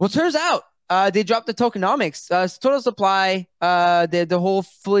 Well, turns out they dropped the tokenomics. Total supply, the whole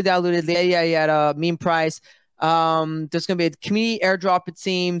fully diluted meme price. There's going to be a community airdrop, it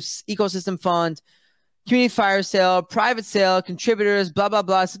seems, ecosystem fund, community fire sale, private sale, contributors, blah, blah,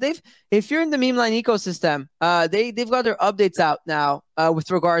 blah. So if you're in the Memeland ecosystem, they've got their updates out now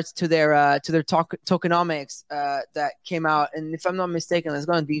with regards to their tokenomics that came out. And if I'm not mistaken, let's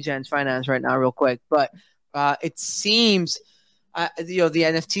go on DJ's Finance right now real quick. But it seems the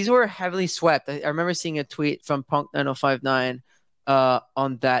NFTs were heavily swept. I remember seeing a tweet from Punk9059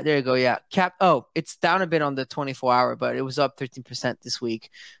 on that. There you go. Yeah. It's down a bit on the 24-hour, but it was up 13% this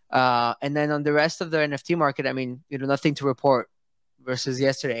week. And then on the rest of the NFT market, I mean, nothing to report versus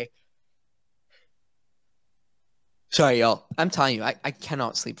yesterday. Sorry, y'all. I'm telling you, I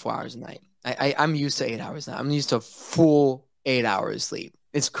cannot sleep 4 hours a night. I'm used to 8 hours now. I'm used to full 8 hours sleep.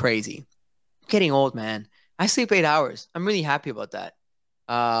 It's crazy. I'm getting old, man. I sleep 8 hours. I'm really happy about that.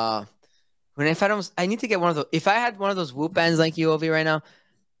 I need to get one of those. If I had one of those Whoop bands like you, Ovi, right now,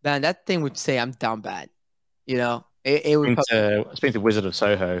 man, that thing would say I'm down bad. It would. Speaking to Wizard of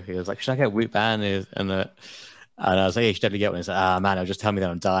Soho, he was like, "Should I get a Whoop band?" And I was like, "You should definitely get one." He's like, man, it'll just tell me that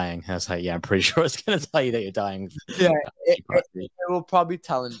I'm dying. And I was like, "Yeah, I'm pretty sure it's going to tell you that you're dying." Yeah, it will probably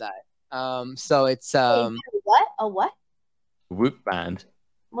tell him that. So it's what? A what? Whoop band.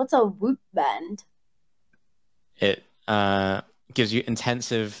 What's a Whoop band? It gives you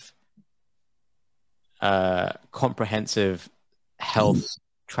intensive, comprehensive health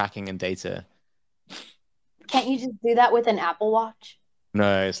tracking and data. Can't you just do that with an Apple Watch?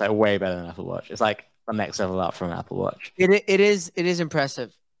 No, it's like way better than Apple Watch. It's like the next level up from Apple Watch. It is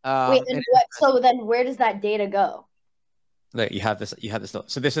impressive. Wait, and what? So then, where does that data go? Look, you have this.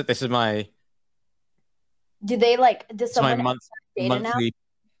 So this is my. Do they Does someone have data monthly?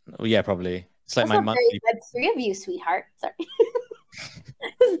 now? Well, yeah, probably. It's like That's my not monthly. very Web3 of you, sweetheart. Sorry.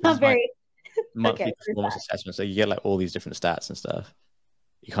 It's not very. Monthly performance assessment. So you get like all these different stats and stuff.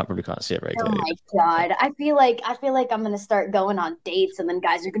 You probably can't see it very clearly. Oh my god! I feel like I'm gonna start going on dates, and then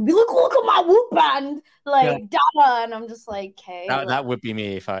guys are gonna be like, "Look at my Whoop band, data," and I'm just like, "Okay." That would be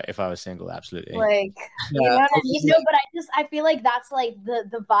me if I was single, absolutely. You know what I mean? No, but I feel like that's like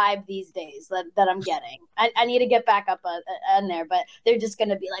the vibe these days that I'm getting. I need to get back up in there, but they're just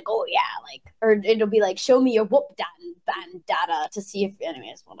gonna be like, "Oh yeah," or it'll be like, "Show me your Whoop band data to see if."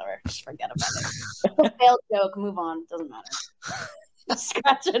 Anyways, whatever. Just forget about it. Failed joke. Move on. Doesn't matter. Just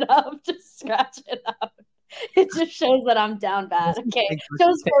scratch it up. It just shows that I'm down bad. Okay.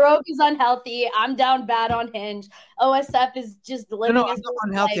 Shows Farouk is unhealthy. I'm down bad on Hinge. OSF is just living. No, I'm not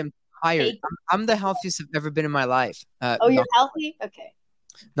unhealthy. I'm tired. I'm the healthiest I've ever been in my life. You're healthy? Okay.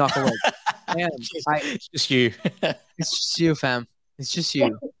 Knock on wood. It's just you. It's just you, fam. It's just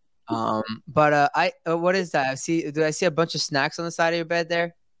you. But what is that? Do I see a bunch of snacks on the side of your bed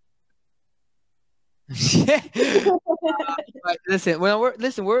there? But listen,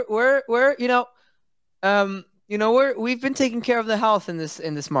 we've been taking care of the health in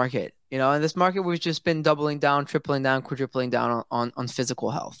this market. In this market, we've just been doubling down, tripling down, quadrupling down on physical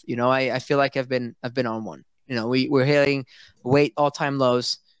health. I feel like I've been on one. We're hitting weight all-time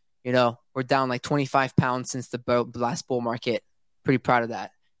lows. We're down like 25 pounds since the last bull market. Pretty proud of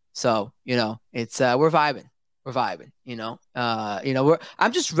that. So it's we're vibing. I'm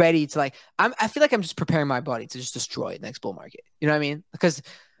just ready to I feel like I'm just preparing my body to just destroy next bull market. You know what I mean? Because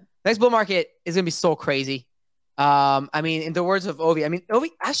next bull market is going to be so crazy. In the words of Ovi,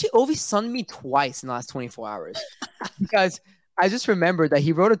 Ovi sunned me twice in the last 24 hours because I just remembered that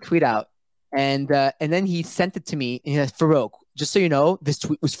he wrote a tweet out and then he sent it to me and he said, Farouk, just so you know, this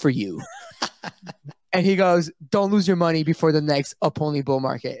tweet was for you. And he goes, don't lose your money before the next up-only bull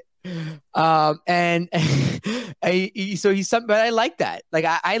market. And so he's some, but I like that. Like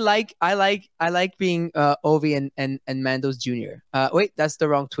I like being Ovi and Mando's Jr. Wait, that's the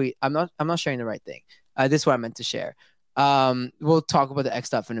wrong tweet. I'm not sharing the right thing. This is what I meant to share. We'll talk about the X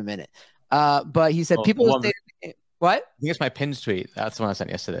stuff in a minute. But he said people will say what? I think it's my pinned tweet. That's the one I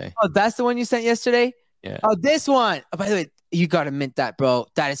sent yesterday. Oh, that's the one you sent yesterday? Yeah. Oh, this one. Oh, by the way, you gotta mint that, bro.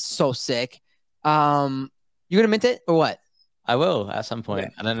 That is so sick. You gonna mint it or what? I will at some point.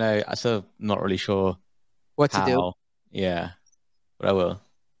 Okay. I don't know. I'm still not really sure what to do. Yeah, but I will.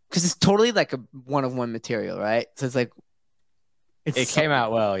 Because it's totally like a one-of-one material, right? So it's like it came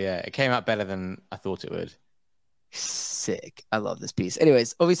out well. Yeah, it came out better than I thought it would. Sick. I love this piece.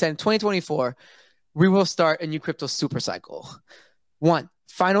 Anyways, Ovi said in 2024, we will start a new crypto super cycle. 1.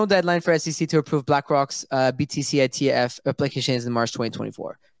 Final deadline for SEC to approve BlackRock's BTC ETF application is in March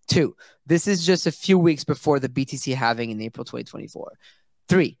 2024. 2. This is just a few weeks before the BTC halving in April 2024.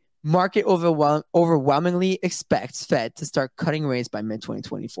 3. Market overwhelmingly expects Fed to start cutting rates by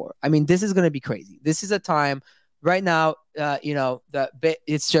mid-2024. I mean, this is going to be crazy. This is a time right now,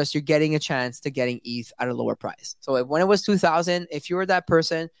 it's just you're getting a chance to getting ETH at a lower price. So when it was 2,000, if you were that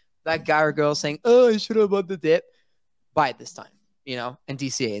person, that guy or girl saying, oh, I should have bought the dip, buy it this time, and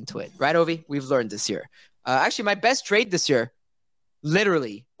DCA into it. Right, Ovi? We've learned this year. Actually, my best trade this year,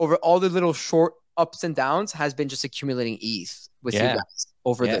 literally, over all the little short ups and downs, has been just accumulating ETH with you guys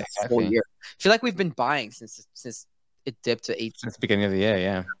over the whole year. I feel like we've been buying since it dipped to 8. Since the beginning of the year,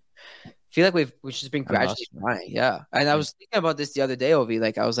 yeah. I feel like we've just been gradually buying, yeah. And I was thinking about this the other day, Ovi.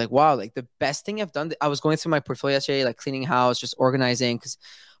 Like, I was like, wow, like the best thing I've done. I was going through my portfolio yesterday, like cleaning house, just organizing, because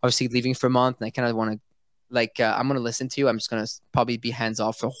obviously leaving for a month, and I kind of want to, like, I'm going to listen to you. I'm just going to probably be hands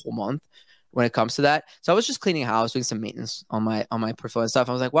off for a whole month when it comes to that. So I was just cleaning house, doing some maintenance on my portfolio and stuff.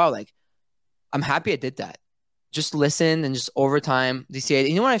 I was like, wow, like, I'm happy I did that. Just listen and just over time, DCA.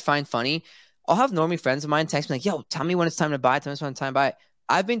 You know what I find funny? I'll have normie friends of mine text me like, yo, tell me when it's time to buy. Tell me when it's time to buy.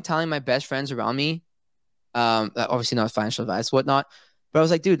 I've been telling my best friends around me, obviously not financial advice, whatnot, but I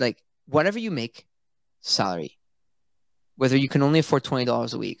was like, dude, like, whatever you make salary, whether you can only afford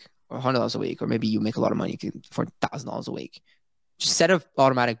 $20 a week or $100 a week, or maybe you make a lot of money, you can afford $1,000 a week, just set an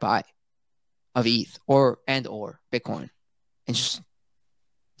automatic buy of ETH or Bitcoin and just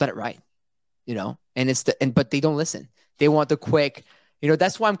let it ride, and but they don't listen. They want the quick,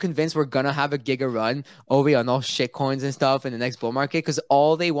 that's why I'm convinced we're going to have a giga run over on all shit coins and stuff in the next bull market, because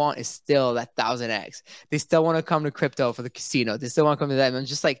all they want is still that 1,000x. They still want to come to crypto for the casino. They still want to come to that. And I'm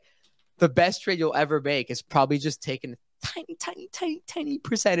just like, the best trade you'll ever make is probably just taking a tiny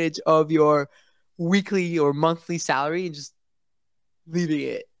percentage of your weekly or monthly salary and just leaving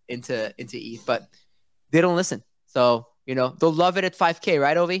it into ETH. But they don't listen. So, they'll love it at 5K,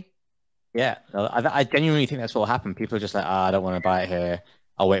 right, Ovi? Yeah, I genuinely think that's what will happen. People are just like, I don't want to buy it here.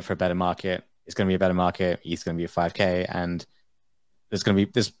 I'll wait for a better market. It's going to be a better market. ETH's going to be a 5K. And there's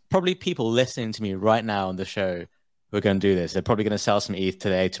probably people listening to me right now on the show who are going to do this. They're probably going to sell some ETH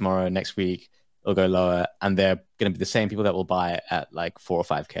today, tomorrow, next week. It'll go lower. And they're going to be the same people that will buy it at like 4 or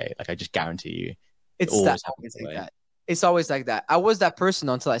 5K. Like, I just guarantee you. It's always like that. It's always like that. I was that person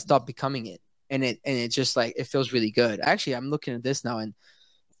until I stopped becoming it. And it just like, it feels really good. Actually, I'm looking at this now and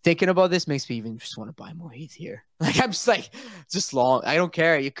thinking about this makes me even just want to buy more ETH here. Like, I'm just like, just long. I don't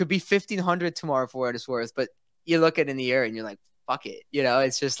care. It could be 1,500 tomorrow for what it's worth, but you look at it in the air and you're like, fuck it.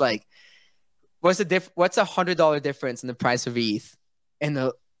 It's just like, what's a $100 difference in the price of ETH in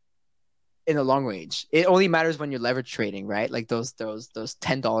the long range? It only matters when you're leverage trading, right? Like those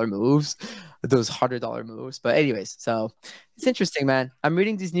 $10 moves, those $100 moves. But anyways, so it's interesting, man. I'm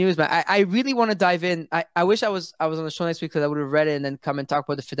reading these news, man. I really want to dive in. I wish I was on the show next week because I would have read it and then come and talk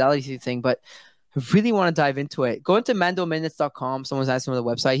about the Fidelity thing. But I really want to dive into it. Go into mandominutes.com. Someone's asking on the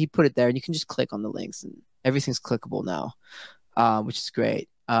website. He put it there, and you can just click on the links, and everything's clickable now, which is great.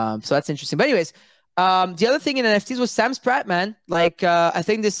 So that's interesting. But anyways, the other thing in NFTs was Sam Spratt, man. Like, I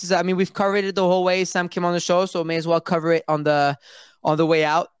think this is, we've covered it the whole way. Sam came on the show, so may as well cover it on the way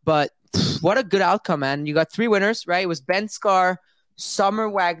out. But what a good outcome, man. You got 3 winners, right? It was Ben Scar, Summer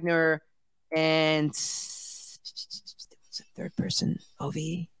Wagner, and what's the third person?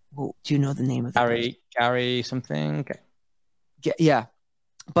 Ovi? Well, do you know the name of the Gary something? Yeah.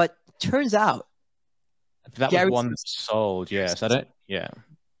 But turns out that was one that sold, yes.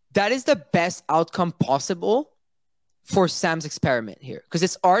 That is the best outcome possible for Sam's experiment here. Because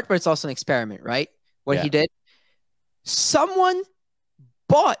it's art, but it's also an experiment, right? What he did. Someone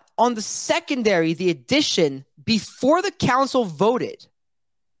bought on the secondary the edition before the council voted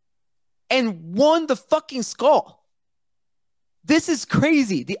and won the fucking skull. This is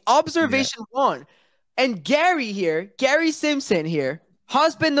crazy. The observation won. And Gary Simpson here,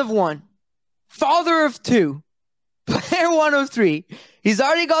 husband of one, father of two, player 103. He's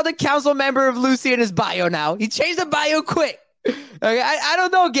already got the council member of Lucy in his bio now. He changed the bio quick. Okay, I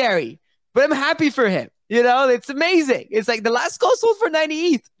don't know Gary, but I'm happy for him. You know, it's amazing. It's like the last goal sold for 90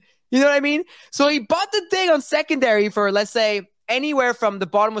 ETH. You know what I mean? So he bought the thing on secondary for, let's say, anywhere from the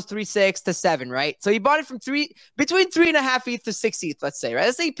bottom was 3.6 to 7, right? So he bought it from between 3.5 ETH to 6 ETH, let's say, right?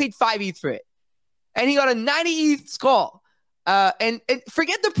 Let's say he paid 5 ETH for it. And he got a 90 ETH skull. And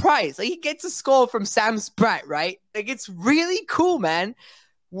forget the price. Like, he gets a skull from Sam Spratt, right? Like, it's really cool, man.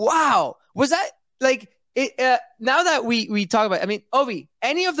 Wow. Was that like it? Now that we talk about it, I mean, Ovi,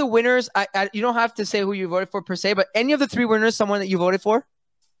 any of the winners, you don't have to say who you voted for per se, but any of the 3 winners, someone that you voted for?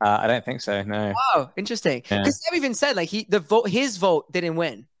 I don't think so. No. Oh, interesting. Because Sam even said like his vote didn't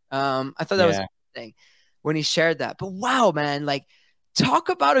win. I thought that was interesting when he shared that. But wow, man, like talk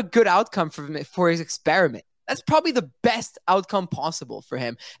about a good outcome for his experiment. That's probably the best outcome possible for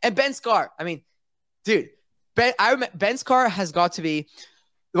him. And Ben Scar, I mean, dude, Ben Scar has got to be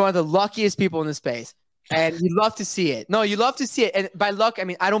one of the luckiest people in the space. And you love to see it. No, you love to see it. And by luck, I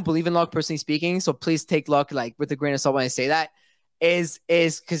mean, I don't believe in luck personally speaking. So please take luck like with a grain of salt when I say that. Is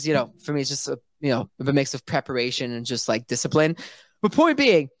because, you know, for me, it's just, a mix of preparation and just like discipline. But point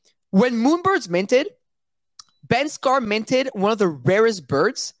being, when Moonbirds minted, Ben Scar minted one of the rarest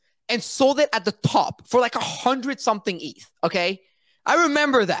birds and sold it at the top for like 100-something ETH. Okay. I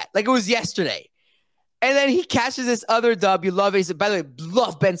remember that. Like it was yesterday. And then he catches this other dub. You love it. He said, by the way,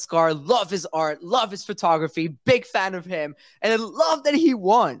 love Ben Scar, love his art, love his photography, big fan of him. And I love that he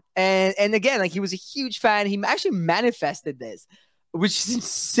won. And again, like he was a huge fan. He actually manifested this, which is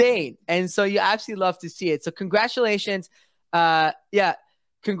insane. And so you absolutely love to see it. So congratulations.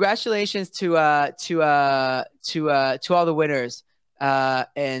 Congratulations to all the winners.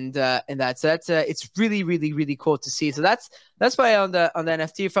 And that's it's really, really, really cool to see. So that's why on the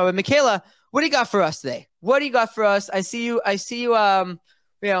NFT from Michaela. What do you got for us today? What do you got for us? I see you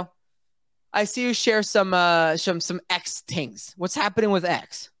share some X things. What's happening with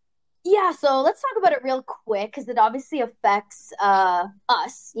X? Yeah, so let's talk about it real quick because it obviously affects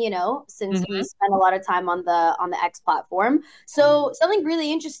us, you know, since we spend a lot of time on the X platform. So something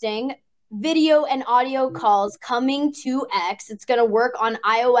really interesting, video and audio calls coming to X. It's going to work on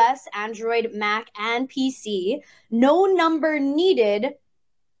iOS, Android, Mac, and PC. No number needed.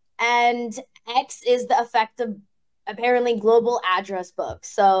 And X is the effective, apparently, global address book.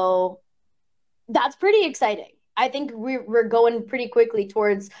 So that's pretty exciting. I think we're going pretty quickly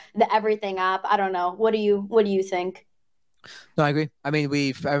towards the everything app. I don't know. What do you think? No, I agree. I mean,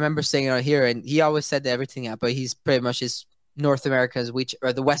 I remember saying it on here, and he always said the everything app, but he's pretty much his North America's WeChat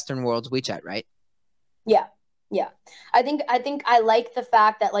or the Western world's WeChat, right? Yeah. I think I like the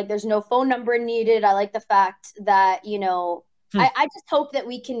fact that like there's no phone number needed. I like the fact that, you know, I just hope that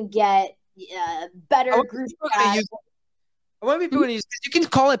we can get better group chats. I want to be people use because you can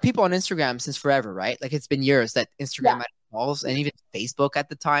call it people on Instagram since forever, right? Like it's been years that Instagram had calls, and even Facebook at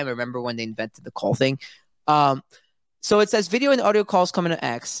the time. I remember when they invented the call thing. So it says video and audio calls coming to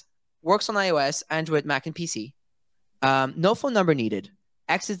X. Works on iOS, Android, Mac, and PC. No phone number needed.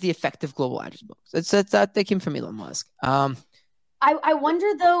 X is the effective global address book. That they came from Elon Musk. I wonder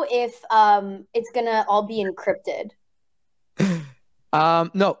though if it's gonna all be encrypted.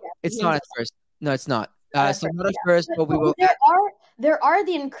 No, it's not at first. No, it's not. So not at first, but we will. There are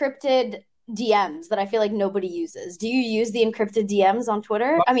the encrypted DMs that I feel like nobody uses. Do you use the encrypted DMs on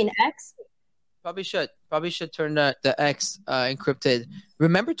Twitter? I mean, X? Probably should turn the X encrypted.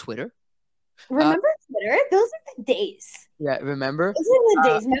 Remember Twitter? Remember Twitter? Those are the days. Yeah, remember? Those are the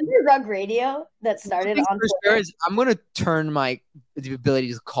days. Remember Rug Radio that started on Twitter? I'm going to turn the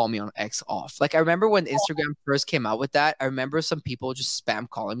ability to call me on X off. Like, I remember when Instagram first came out with that, I remember some people just spam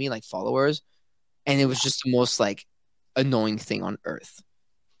calling me, like followers, and it was just the most, like, annoying thing on earth.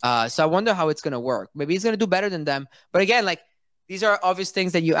 So I wonder how it's going to work. Maybe it's going to do better than them. But again, like, these are obvious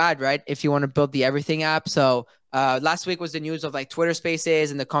things that you add, right? If you want to build the everything app. So last week was the news of like Twitter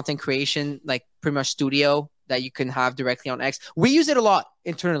Spaces and the content creation, like pretty much studio that you can have directly on X. We use it a lot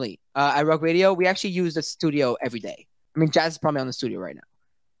internally at Rug Radio. We actually use the studio every day. I mean, Jazz is probably on the studio right now.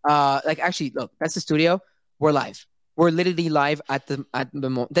 Like actually, look, that's the studio. We're live. We're literally live at the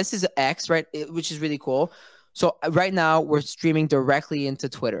moment. This is X, right? Which is really cool. So right now we're streaming directly into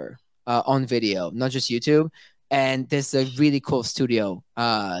Twitter on video, not just YouTube. And there's a really cool studio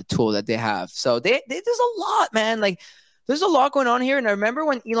tool that they have. So there's a lot, man. Like there's a lot going on here. And I remember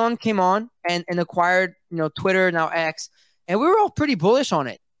when Elon came on and acquired, Twitter, now X, and we were all pretty bullish on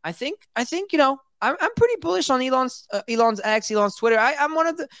it. I think, I'm pretty bullish on Elon's X, Elon's Twitter. I'm one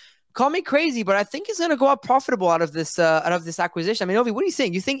of the call me crazy, but I think he's going to go out profitable out of this acquisition. I mean, Ovi, what do you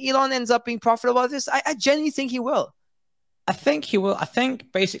think? You think Elon ends up being profitable out of this? I genuinely think he will. I think he will. I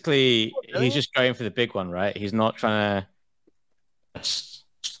think basically he's just going for the big one, right? He's not trying to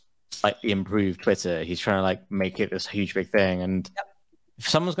slightly improve Twitter. He's trying to like make it this huge big thing. And if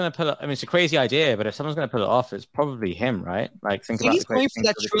someone's going to pull it, I mean, it's a crazy idea, but if someone's going to pull it off, it's probably him, right? Like, think about he's going for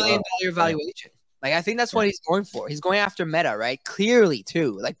that $1 trillion valuation. Like, I think that's what he's going for. He's going after Meta, right? Clearly,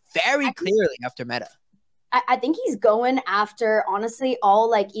 too. Like, very clearly after Meta. I think he's going after, honestly, all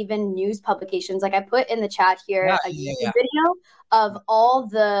like even news publications. Like I put in the chat here a YouTube video of all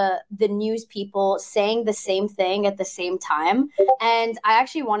the news people saying the same thing at the same time. And I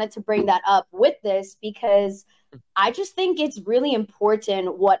actually wanted to bring that up with this because I just think it's really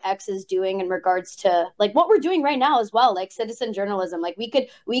important what X is doing in regards to like what we're doing right now as well, like citizen journalism. Like we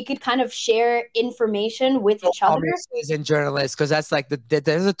could kind of share information with each other. Citizen journalists, because that's like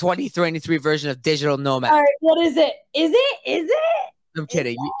there's a 2023 version of digital nomad. All right, what is it? Is it? I'm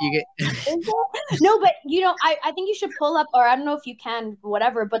kidding. You get no, but I think you should pull up, or I don't know if you can,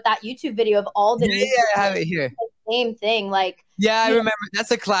 whatever. But that YouTube video of all the I have it here. Same thing, like I remember.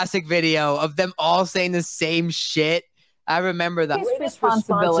 That's a classic video of them all saying the same shit. I remember that. His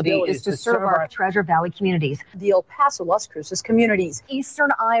responsibility is to serve our Treasure Valley communities, the El Paso, Las Cruces communities, Eastern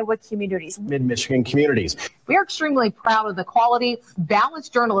Iowa communities, Mid-Michigan communities. We are extremely proud of the quality,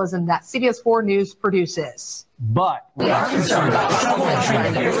 balanced journalism that CBS 4 News produces. But we are concerned about troubling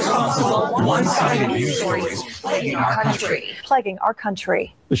trend and irresponsible, one-sided news stories plaguing our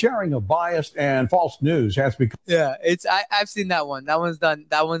country. The sharing of biased and false news has become. Yeah, I've seen that one. That one's done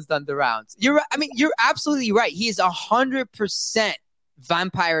the rounds. You're right. I mean, you're absolutely right. He is 100%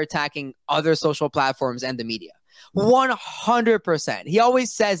 vampire attacking other social platforms and the media. 100%. He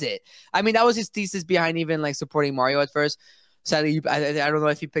always says it. I mean, that was his thesis behind even like supporting Mario at first. Sadly, I don't know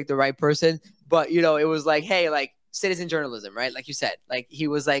if he picked the right person, but it was like, hey, like citizen journalism, right? Like you said, like he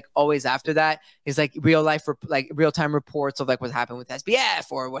was like always after that. It's like real time reports of like what happened with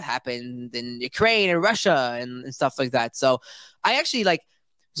SBF or what happened in Ukraine and Russia and stuff like that. So I actually like,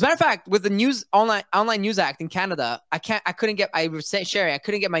 as a matter of fact, with the news online news act in Canada, I couldn't get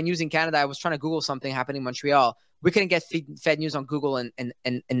my news in Canada. I was trying to Google something happening in Montreal. We couldn't get fed news on Google and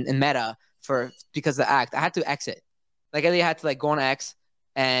Meta because of the act. I had to exit. Like I had to like go on X,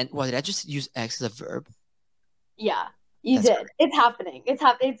 and did I just use X as a verb? Yeah, you did. Great. It's happening.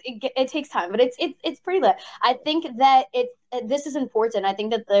 It takes time, but it's pretty lit. I think that this is important. I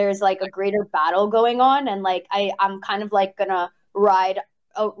think that there's like a greater battle going on, and like I'm kind of like gonna ride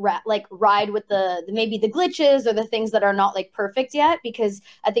with the maybe the glitches or the things that are not like perfect yet, because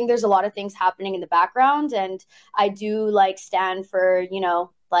I think there's a lot of things happening in the background, and I do like stand for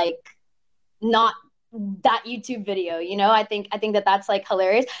like not that YouTube video, I think that's like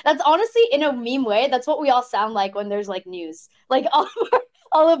hilarious. That's honestly, in a meme way, that's what we all sound like when there's like news. Like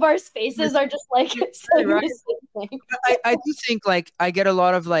all of our spaces are just like saying right. the same thing. I do think like I get a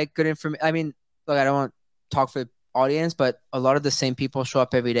lot of like good information. I mean, look, I don't want to talk for the audience, but a lot of the same people show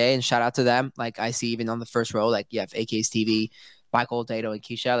up every day, and shout out to them. Like I see even on the first row, like you have AK's TV, Michael, Dato, and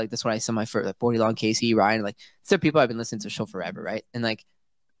Keisha. Like that's when I saw my first, like Bordy Long, Casey, Ryan. Like these are people I've been listening to the show forever, right? And like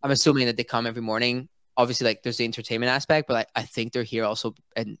I'm assuming that they come every morning. Obviously, like there's the entertainment aspect, but I think they're here also.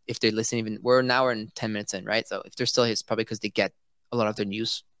 And if they're listening, we're an hour and 10 minutes in, right? So if they're still here, it's probably because they get a lot of their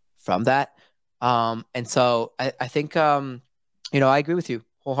news from that. And so I think, I agree with you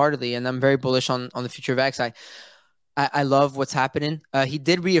wholeheartedly, and I'm very bullish on the future of X. I love what's happening. He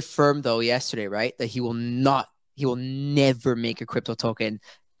did reaffirm though yesterday, right, that he will never make a crypto token.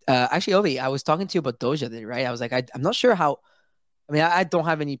 Actually, Ovi, I was talking to you about Doge the other day, right? I was like, I'm not sure how. I mean, I don't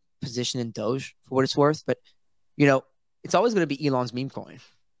have any position in Doge for what it's worth, but it's always going to be Elon's meme coin,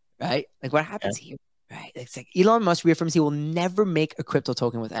 right? Like what happens here, right? It's like Elon Musk reaffirms he will never make a crypto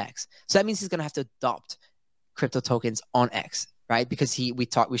token with X. So that means he's going to have to adopt crypto tokens on X, right? Because we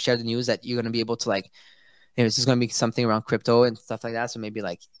shared the news that you're going to be able to like, it's just going to be something around crypto and stuff like that. So maybe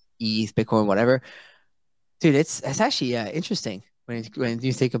like ETH, Bitcoin, whatever. Dude, it's actually interesting when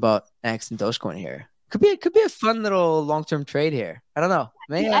you think about X and Dogecoin here. Could be a fun little long-term trade here. I don't know.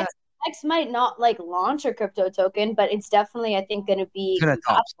 Maybe, X might not like launch a crypto token, but it's definitely, I think, going to be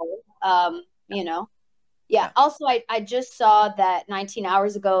compatible. Yeah. Also, I just saw that 19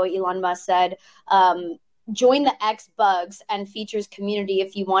 hours ago, Elon Musk said, join the X bugs and features community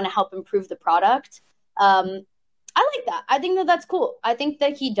if you want to help improve the product. I like that. I think that that's cool. I think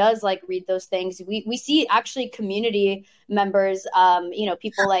that he does like read those things. We see actually community members,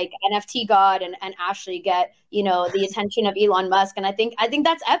 people like NFT God and Ashley get, the attention of Elon Musk. And I think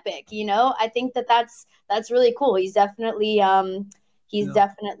that's epic. I think that's really cool. He's definitely, he's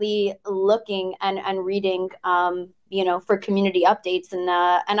definitely looking and reading, for community updates. And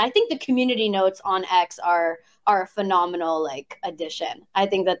I think the community notes on X are a phenomenal addition. I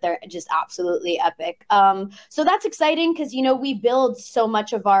think that they're just absolutely epic. So that's exciting because, we build so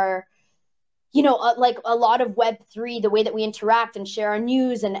much of our, a lot of Web3, the way that we interact and share our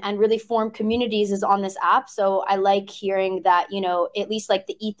news and really form communities is on this app. So I like hearing that, at least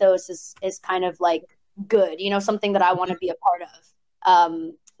the ethos is kind of good, something that I want to be a part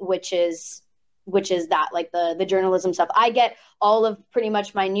of, which is that the journalism stuff. I get all of pretty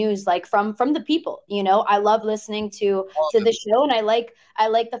much my news from the people. I love listening to the show, and I like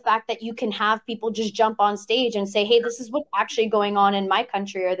the fact that you can have people just jump on stage and say, hey, this is what's actually going on in my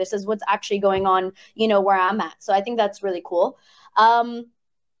country, or this is what's actually going on where I'm at. So I think that's really cool. The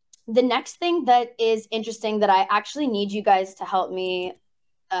next thing that is interesting that I actually need you guys to help me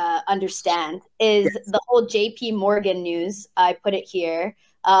understand is the whole JP Morgan news. I put it here.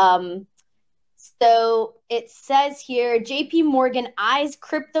 So it says here, JP Morgan eyes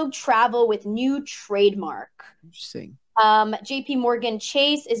crypto travel with new trademark. Interesting. JP Morgan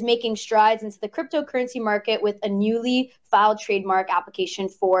Chase is making strides into the cryptocurrency market with a newly filed trademark application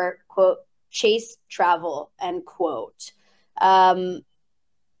for, quote, Chase Travel, end quote.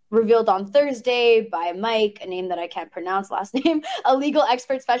 Revealed on Thursday by Mike, a name that I can't pronounce, last name, a legal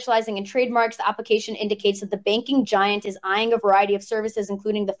expert specializing in trademarks. The application indicates that the banking giant is eyeing a variety of services,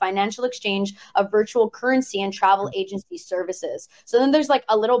 including the financial exchange of virtual currency and travel agency services. So then there's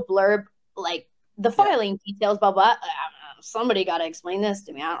a little blurb, the filing details, blah, blah. Somebody got to explain this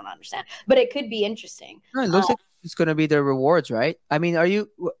to me. I don't understand, but it could be interesting. No, it looks like it's going to be the rewards, right? I mean, have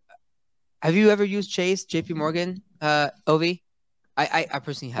you ever used Chase, JP Morgan, OV? I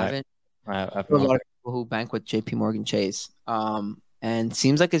personally haven't. I've a lot of people who bank with JP Morgan Chase. And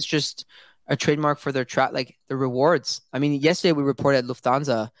seems like it's just a trademark for their the rewards. I mean, yesterday we reported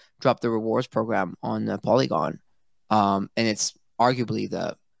Lufthansa dropped the rewards program on Polygon. And it's arguably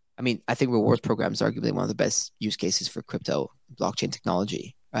I think rewards program is arguably one of the best use cases for crypto blockchain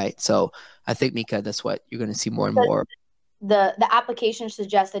technology, right? So I think, Mika, that's what you're going to see more and more. The application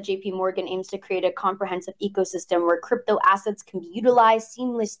suggests that JP Morgan aims to create a comprehensive ecosystem where crypto assets can be utilized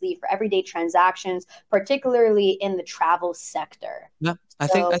seamlessly for everyday transactions, particularly in the travel sector. Yeah, I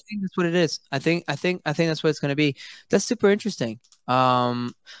think that's what it is. I think that's what it's going to be. That's super interesting.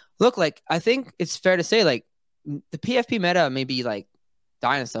 Look, I think it's fair to say the PFP meta may be dying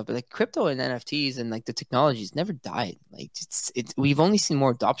and stuff, but crypto and NFTs and the technologies never died. We've only seen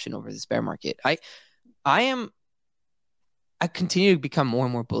more adoption over this bear market. I continue to become more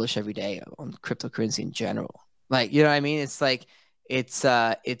and more bullish every day on cryptocurrency in general. You know what I mean? It's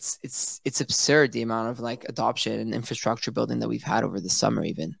it's absurd the amount of adoption and infrastructure building that we've had over the summer.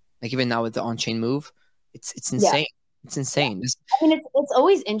 Even now with the on-chain move, it's insane. Yeah. It's insane. I mean, it's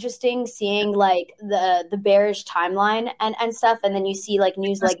always interesting seeing the bearish timeline and stuff, and then you see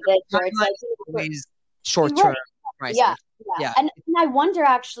news like this where it's always short term. Right. Yeah. And I wonder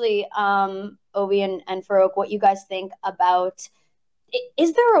actually, Ovi and Farouk, what you guys think about,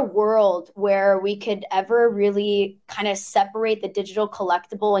 is there a world where we could ever really kind of separate the digital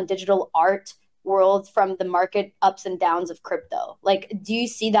collectible and digital art world from the market ups and downs of crypto? Do you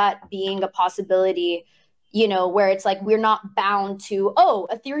see that being a possibility, where it's we're not bound to,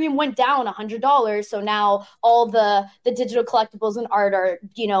 Ethereum went down $100, so now all the digital collectibles and art are,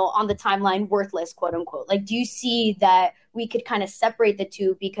 on the timeline worthless, quote unquote? Do you see that we could kind of separate the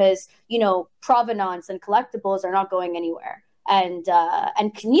two because, provenance and collectibles are not going anywhere, and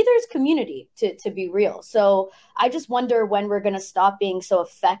neither is community, to be real. So I just wonder when we're going to stop being so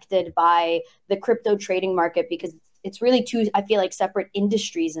affected by the crypto trading market, because it's really two, I feel separate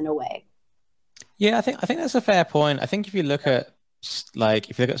industries in a way. Yeah, I think that's a fair point. I think if you look at some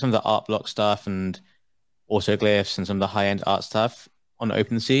of the art block stuff and autoglyphs and some of the high-end art stuff on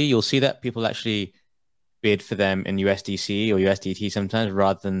OpenSea, you'll see that people actually bid for them in USDC or USDT sometimes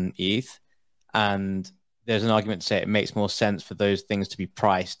rather than ETH. And there's an argument to say it makes more sense for those things to be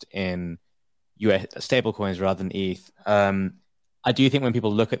priced in US stablecoins rather than ETH. I do think when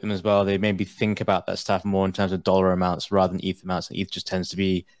people look at them as well, they maybe think about that stuff more in terms of dollar amounts rather than ETH amounts. And ETH just tends to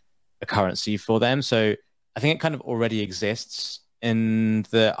be a currency for them. So I think it kind of already exists in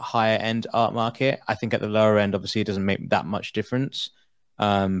the higher end art market. I think at the lower end, obviously, it doesn't make that much difference. For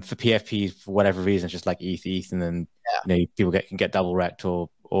PFPs, for whatever reason, it's just ETH, and then people can get double wrecked or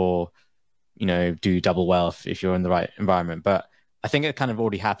do double wealth if you're in the right environment. But I think it's kind of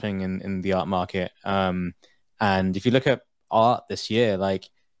already happening in the art market. And if you look at art this year, the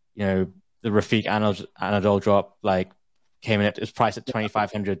Rafik Anadol drop came in it's priced at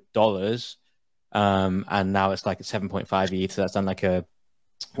 $2,500, and now it's like 7.5 ETH. So that's done like a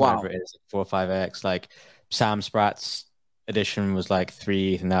whatever it is, 4 or 5x. Like Sam Spratt's edition was like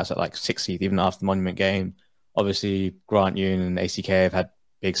 3 ETH, and now it's at like 6 ETH, even after the Monument game. Obviously, Grant Yoon and ACK have had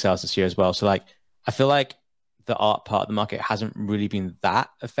big sales this year as well. So like, I feel like the art part of the market hasn't really been that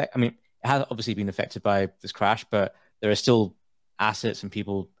affected. I mean, it has obviously been affected by this crash, but there are still assets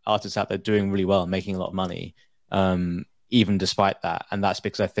and artists out there doing really well and making a lot of money, even despite that. And that's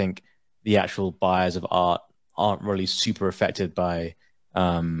because I think the actual buyers of art aren't really super affected by,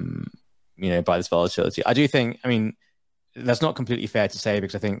 by this volatility. I do think, I mean, that's not completely fair to say,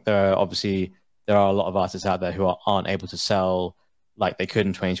 because I think there are a lot of artists out there who aren't able to sell like they could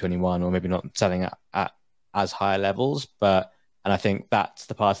in 2021, or maybe not selling at as high levels. And I think that's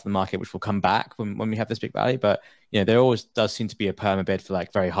the part of the market which will come back when we have this big rally. But there always does seem to be a perma bid for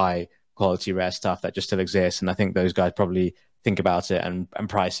like very high quality rare stuff that just still exists. And I think those guys probably think about it and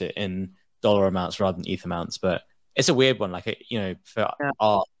price it in dollar amounts rather than ETH amounts. But it's a weird one. Like, for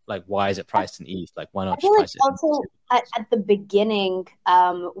art, like, why is it priced in ETH? Like, why not just price it? Also, at the beginning,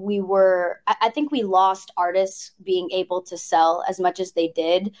 I think we lost artists being able to sell as much as they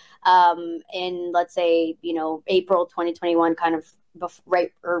did in, let's say, April 2021, kind of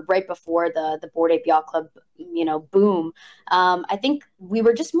right before the Bored Ape Yacht Club, boom. I think we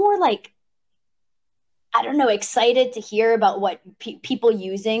were just more like, I don't know, excited to hear about what people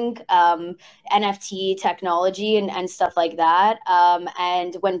using NFT technology and stuff like that.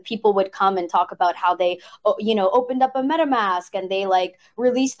 And when people would come and talk about how they, opened up a MetaMask and they like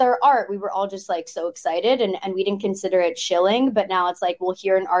released their art, we were all just like so excited, and we didn't consider it shilling. But now it's like, we'll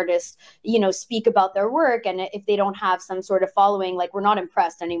hear an artist, speak about their work, and if they don't have some sort of following, like, we're not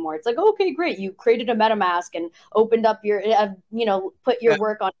impressed anymore. It's like, okay, great, you created a MetaMask and opened up your, put your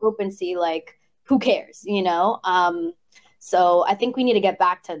work on OpenSea, like, who cares, So I think we need to get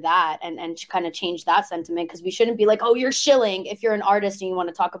back to that and kind of change that sentiment, because we shouldn't be like, oh, you're shilling if you're an artist and you want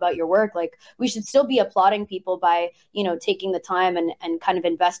to talk about your work. Like, we should still be applauding people by, taking the time and kind of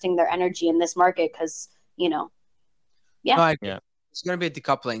investing their energy in this market, because, yeah. It's going to be a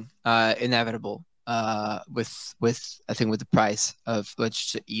decoupling, inevitable, with I think with the price of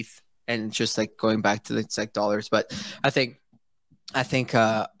ETH, and just like going back to it's like dollars. But I think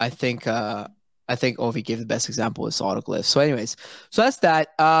Ovi gave the best example with autoglyphs. So anyways, so that's that.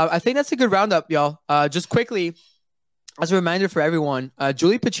 I think that's a good roundup, y'all. Just quickly, as a reminder for everyone,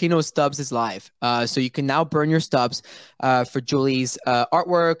 Julie Pacino's Stubs is live. So you can now burn your stubs for Julie's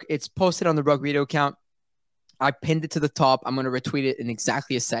artwork. It's posted on the Rug Radio account. I pinned it to the top. I'm going to retweet it in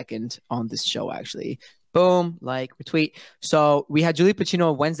exactly a second on this show, actually. Boom, like, retweet. So we had Julie Pacino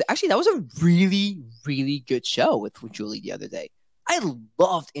on Wednesday. Actually, that was a really, really good show with Julie the other day. I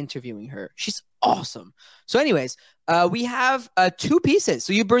loved interviewing her. She's awesome. So anyways, we have 2 pieces.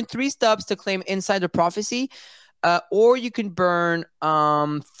 So you burn 3 stubs to claim Insider Prophecy, or you can burn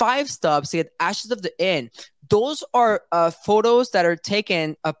 5 stubs to get Ashes of the Inn. Those are photos that are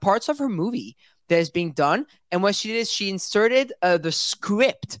taken, parts of her movie that is being done. And what she did is she inserted the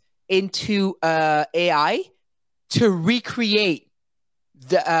script into AI to recreate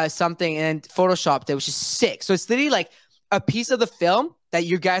something and Photoshopped it, which is sick. So it's literally like a piece of the film that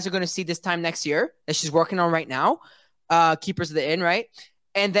you guys are going to see this time next year that she's working on right now, Keepers of the Inn, right?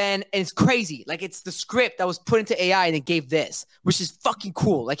 And then it's crazy. Like, it's the script that was put into AI and it gave this, which is fucking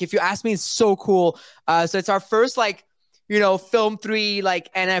cool. Like, if you ask me, it's so cool. So it's our first, like, Film 3,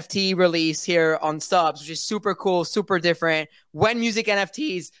 like, NFT release here on Stubs, which is super cool, super different. When music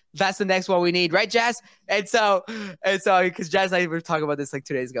NFTs, that's the next one we need, right, Jazz? And so, because Jazz and I were talking about this like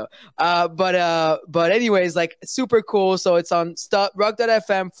 2 days ago. But anyways, like, super cool. So it's on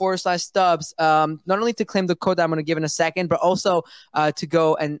rug.fm/stubs. Not only to claim the code that I'm gonna give in a second, but also to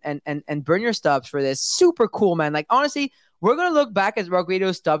go and burn your stubs for this. Super cool, man. Like, honestly, we're gonna look back at Rug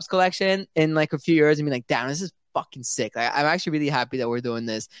Radio Stubs collection in like a few years and be like, damn, this is fucking sick. I'm actually really happy that we're doing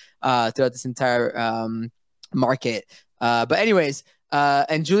this throughout this entire market. But anyways,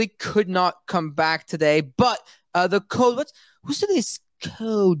 and Julie could not come back today, but the code, who's today's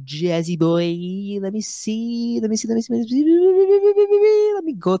code, Jazzy boy? Let me see. Let me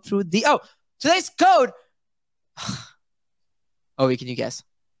go through today's code. Oh, can you guess?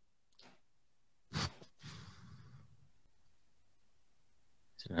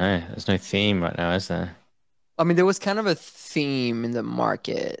 There's no theme right now, is there? I mean, there was kind of a theme in the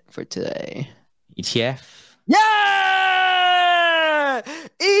market for today. ETF? Yeah!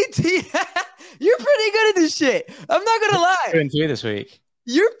 ETF! You're pretty good at this shit. I'm not going to lie. 2-2 this week.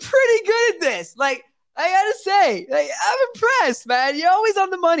 You're pretty good at this. Like, I got to say, like, I'm impressed, man. You're always on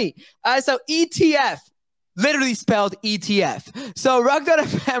the money. So ETF. literally spelled ETF. So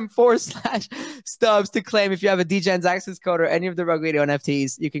rug.fm/stubs to claim. If you have a DGens access code or any of the Rug Radio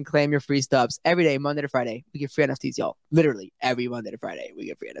NFTs, you can claim your free stubs every day, Monday to Friday. We get free NFTs, y'all. Literally every Monday to Friday, we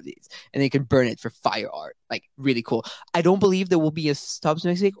get free NFTs. And then you can burn it for fire art. Like, really cool. I don't believe there will be a stubs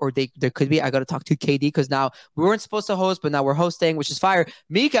next week, or there could be. I got to talk to KD because now we weren't supposed to host, but now we're hosting, which is fire.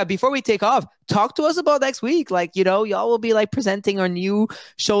 Mika, before we take off, talk to us about next week. Like, y'all will be like presenting our new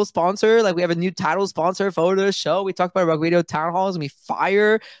show sponsor. Like, we have a new title sponsor for the show. We talked about Rug Radio Town Halls and we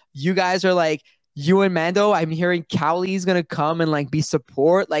fire. You guys are like, you and Mando. I'm hearing Cowley's gonna come and like be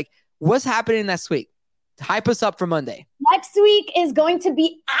support. Like, what's happening next week? Hype us up for Monday. Next week is going to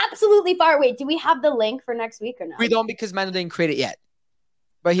be absolutely fire. Wait, do we have the link for next week or no? We don't, because Mando didn't create it yet,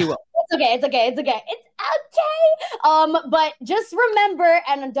 but he will. It's okay. But just remember,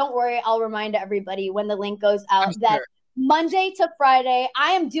 and don't worry, I'll remind everybody when the link goes out that Monday to Friday,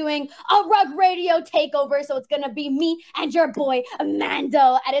 I am doing a Rug Radio takeover. So it's going to be me and your boy,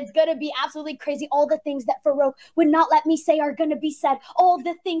 Mando. And it's going to be absolutely crazy. All the things that Farouk would not let me say are going to be said. All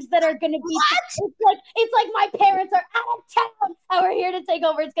the things that are going to be it's like my parents are out of town and we're here to take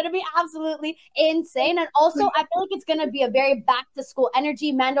over. It's going to be absolutely insane. And also, I feel like it's going to be a very back to school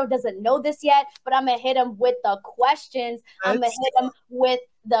energy. Mando doesn't know this yet, but I'm going to hit him with the questions.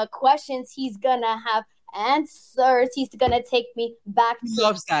 He's going to have answers. He's gonna take me back. He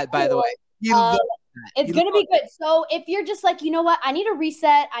loves that, by the way. It's gonna be good. So if you're just like, you know what, I need a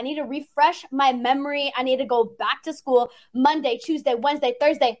reset, I need to refresh my memory, I need to go back to school Monday, Tuesday, Wednesday,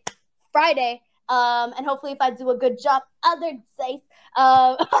 Thursday, Friday, and hopefully if I do a good job other days,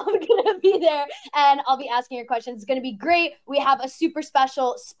 I'm gonna be there and I'll be asking your questions. It's gonna be great. We have a super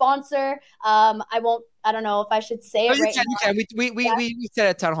special sponsor. I don't know if I should say it right now. You can. We said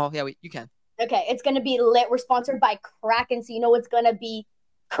at Town Hall. Yeah, you can. Okay, it's going to be lit. We're sponsored by Kraken, so you know it's going to be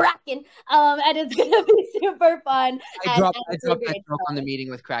Kraken, and it's going to be super fun. I dropped that joke on the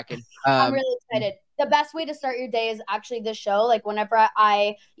meeting with Kraken. I'm really excited. The best way to start your day is actually this show. Like, whenever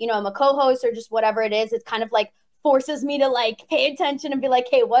I'm a co-host or just whatever it is, it's kind of like forces me to like pay attention and be like,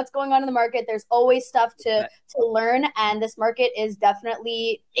 hey, what's going on in the market? There's always stuff to learn, and this market is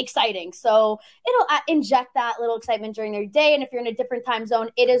definitely exciting. So it'll inject that little excitement during their day. And if you're in a different time zone,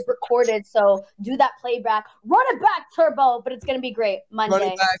 it is recorded. So do that playback, run it back, Turbo, but it's going to be great. Monday. Run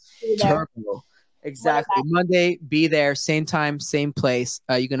it back, Turbo. Exactly. Monday, be there, same time, same place.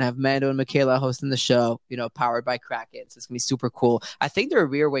 You're going to have Mando and Michaela hosting the show, powered by Kraken. So it's going to be super cool. I think their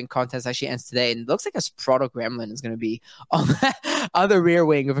rear wing contest actually ends today, and it looks like a Proto Gremlin is going to be on the rear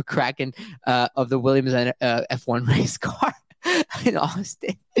wing of a Kraken of the Williams F1 race car. In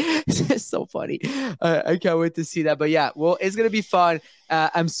Austin. It's just so funny. I can't wait to see that. But yeah, well, it's gonna be fun.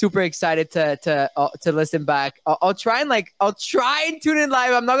 I'm super excited to listen back. I'll try and tune in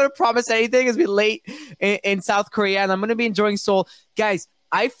live. I'm not gonna promise anything. It's been late in South Korea, and I'm gonna be enjoying Seoul. Guys,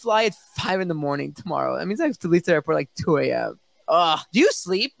 I fly at 5 a.m. tomorrow. That means I have to leave the airport like 2 a.m. Do you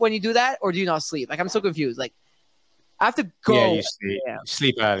sleep when you do that, or do you not sleep? Like, I'm so confused. Like, I have to go. Yeah, you sleep.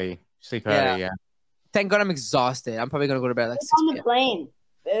 Sleep early. Yeah. Thank God I'm exhausted. I'm probably going to go to bed like 6 on the plane.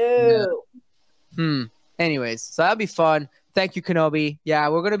 Boo. Yeah. Anyways, so that'll be fun. Thank you, Kenobi. Yeah,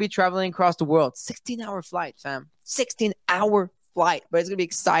 we're going to be traveling across the world. 16-hour flight, fam. 16-hour flight. But it's going to be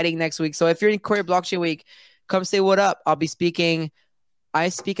exciting next week. So if you're in Korea Blockchain Week, come say what up. I'll be speaking. I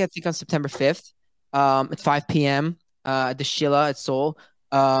speak, I think, on September 5th at 5 p.m. At the Sheila at Seoul.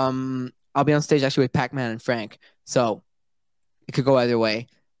 I'll be on stage actually with Pac-Man and Frank. So it could go either way.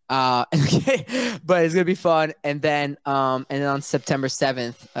 But it's gonna be fun. And then on September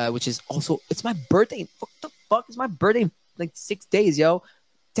 7th, which is also, it's my birthday. What the fuck? It's my birthday in like 6 days, yo.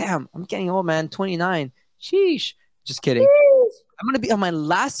 Damn, I'm getting old, man. 29. Sheesh. Just kidding. I'm gonna be on my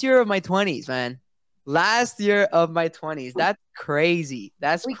last year of my 20s, man. Last year of my 20s. That's crazy.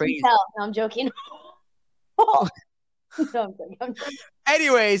 That's crazy. Can tell. No, I'm joking. No, I'm joking.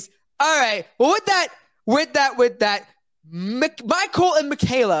 Anyways, all right. Well, with that. Michael and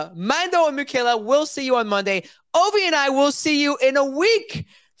Michaela, Mando and Michaela, we'll see you on Monday. Ovi and I will see you in a week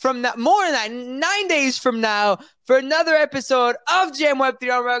from that, more than that, 9 days from now for another episode of Jam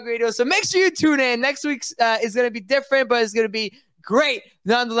Web3 on Rug Radio. So make sure you tune in. Next week is going to be different, but it's going to be great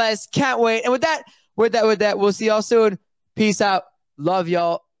nonetheless. Can't wait. And with that, we'll see y'all soon. Peace out. Love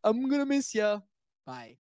y'all. I'm going to miss ya. Bye.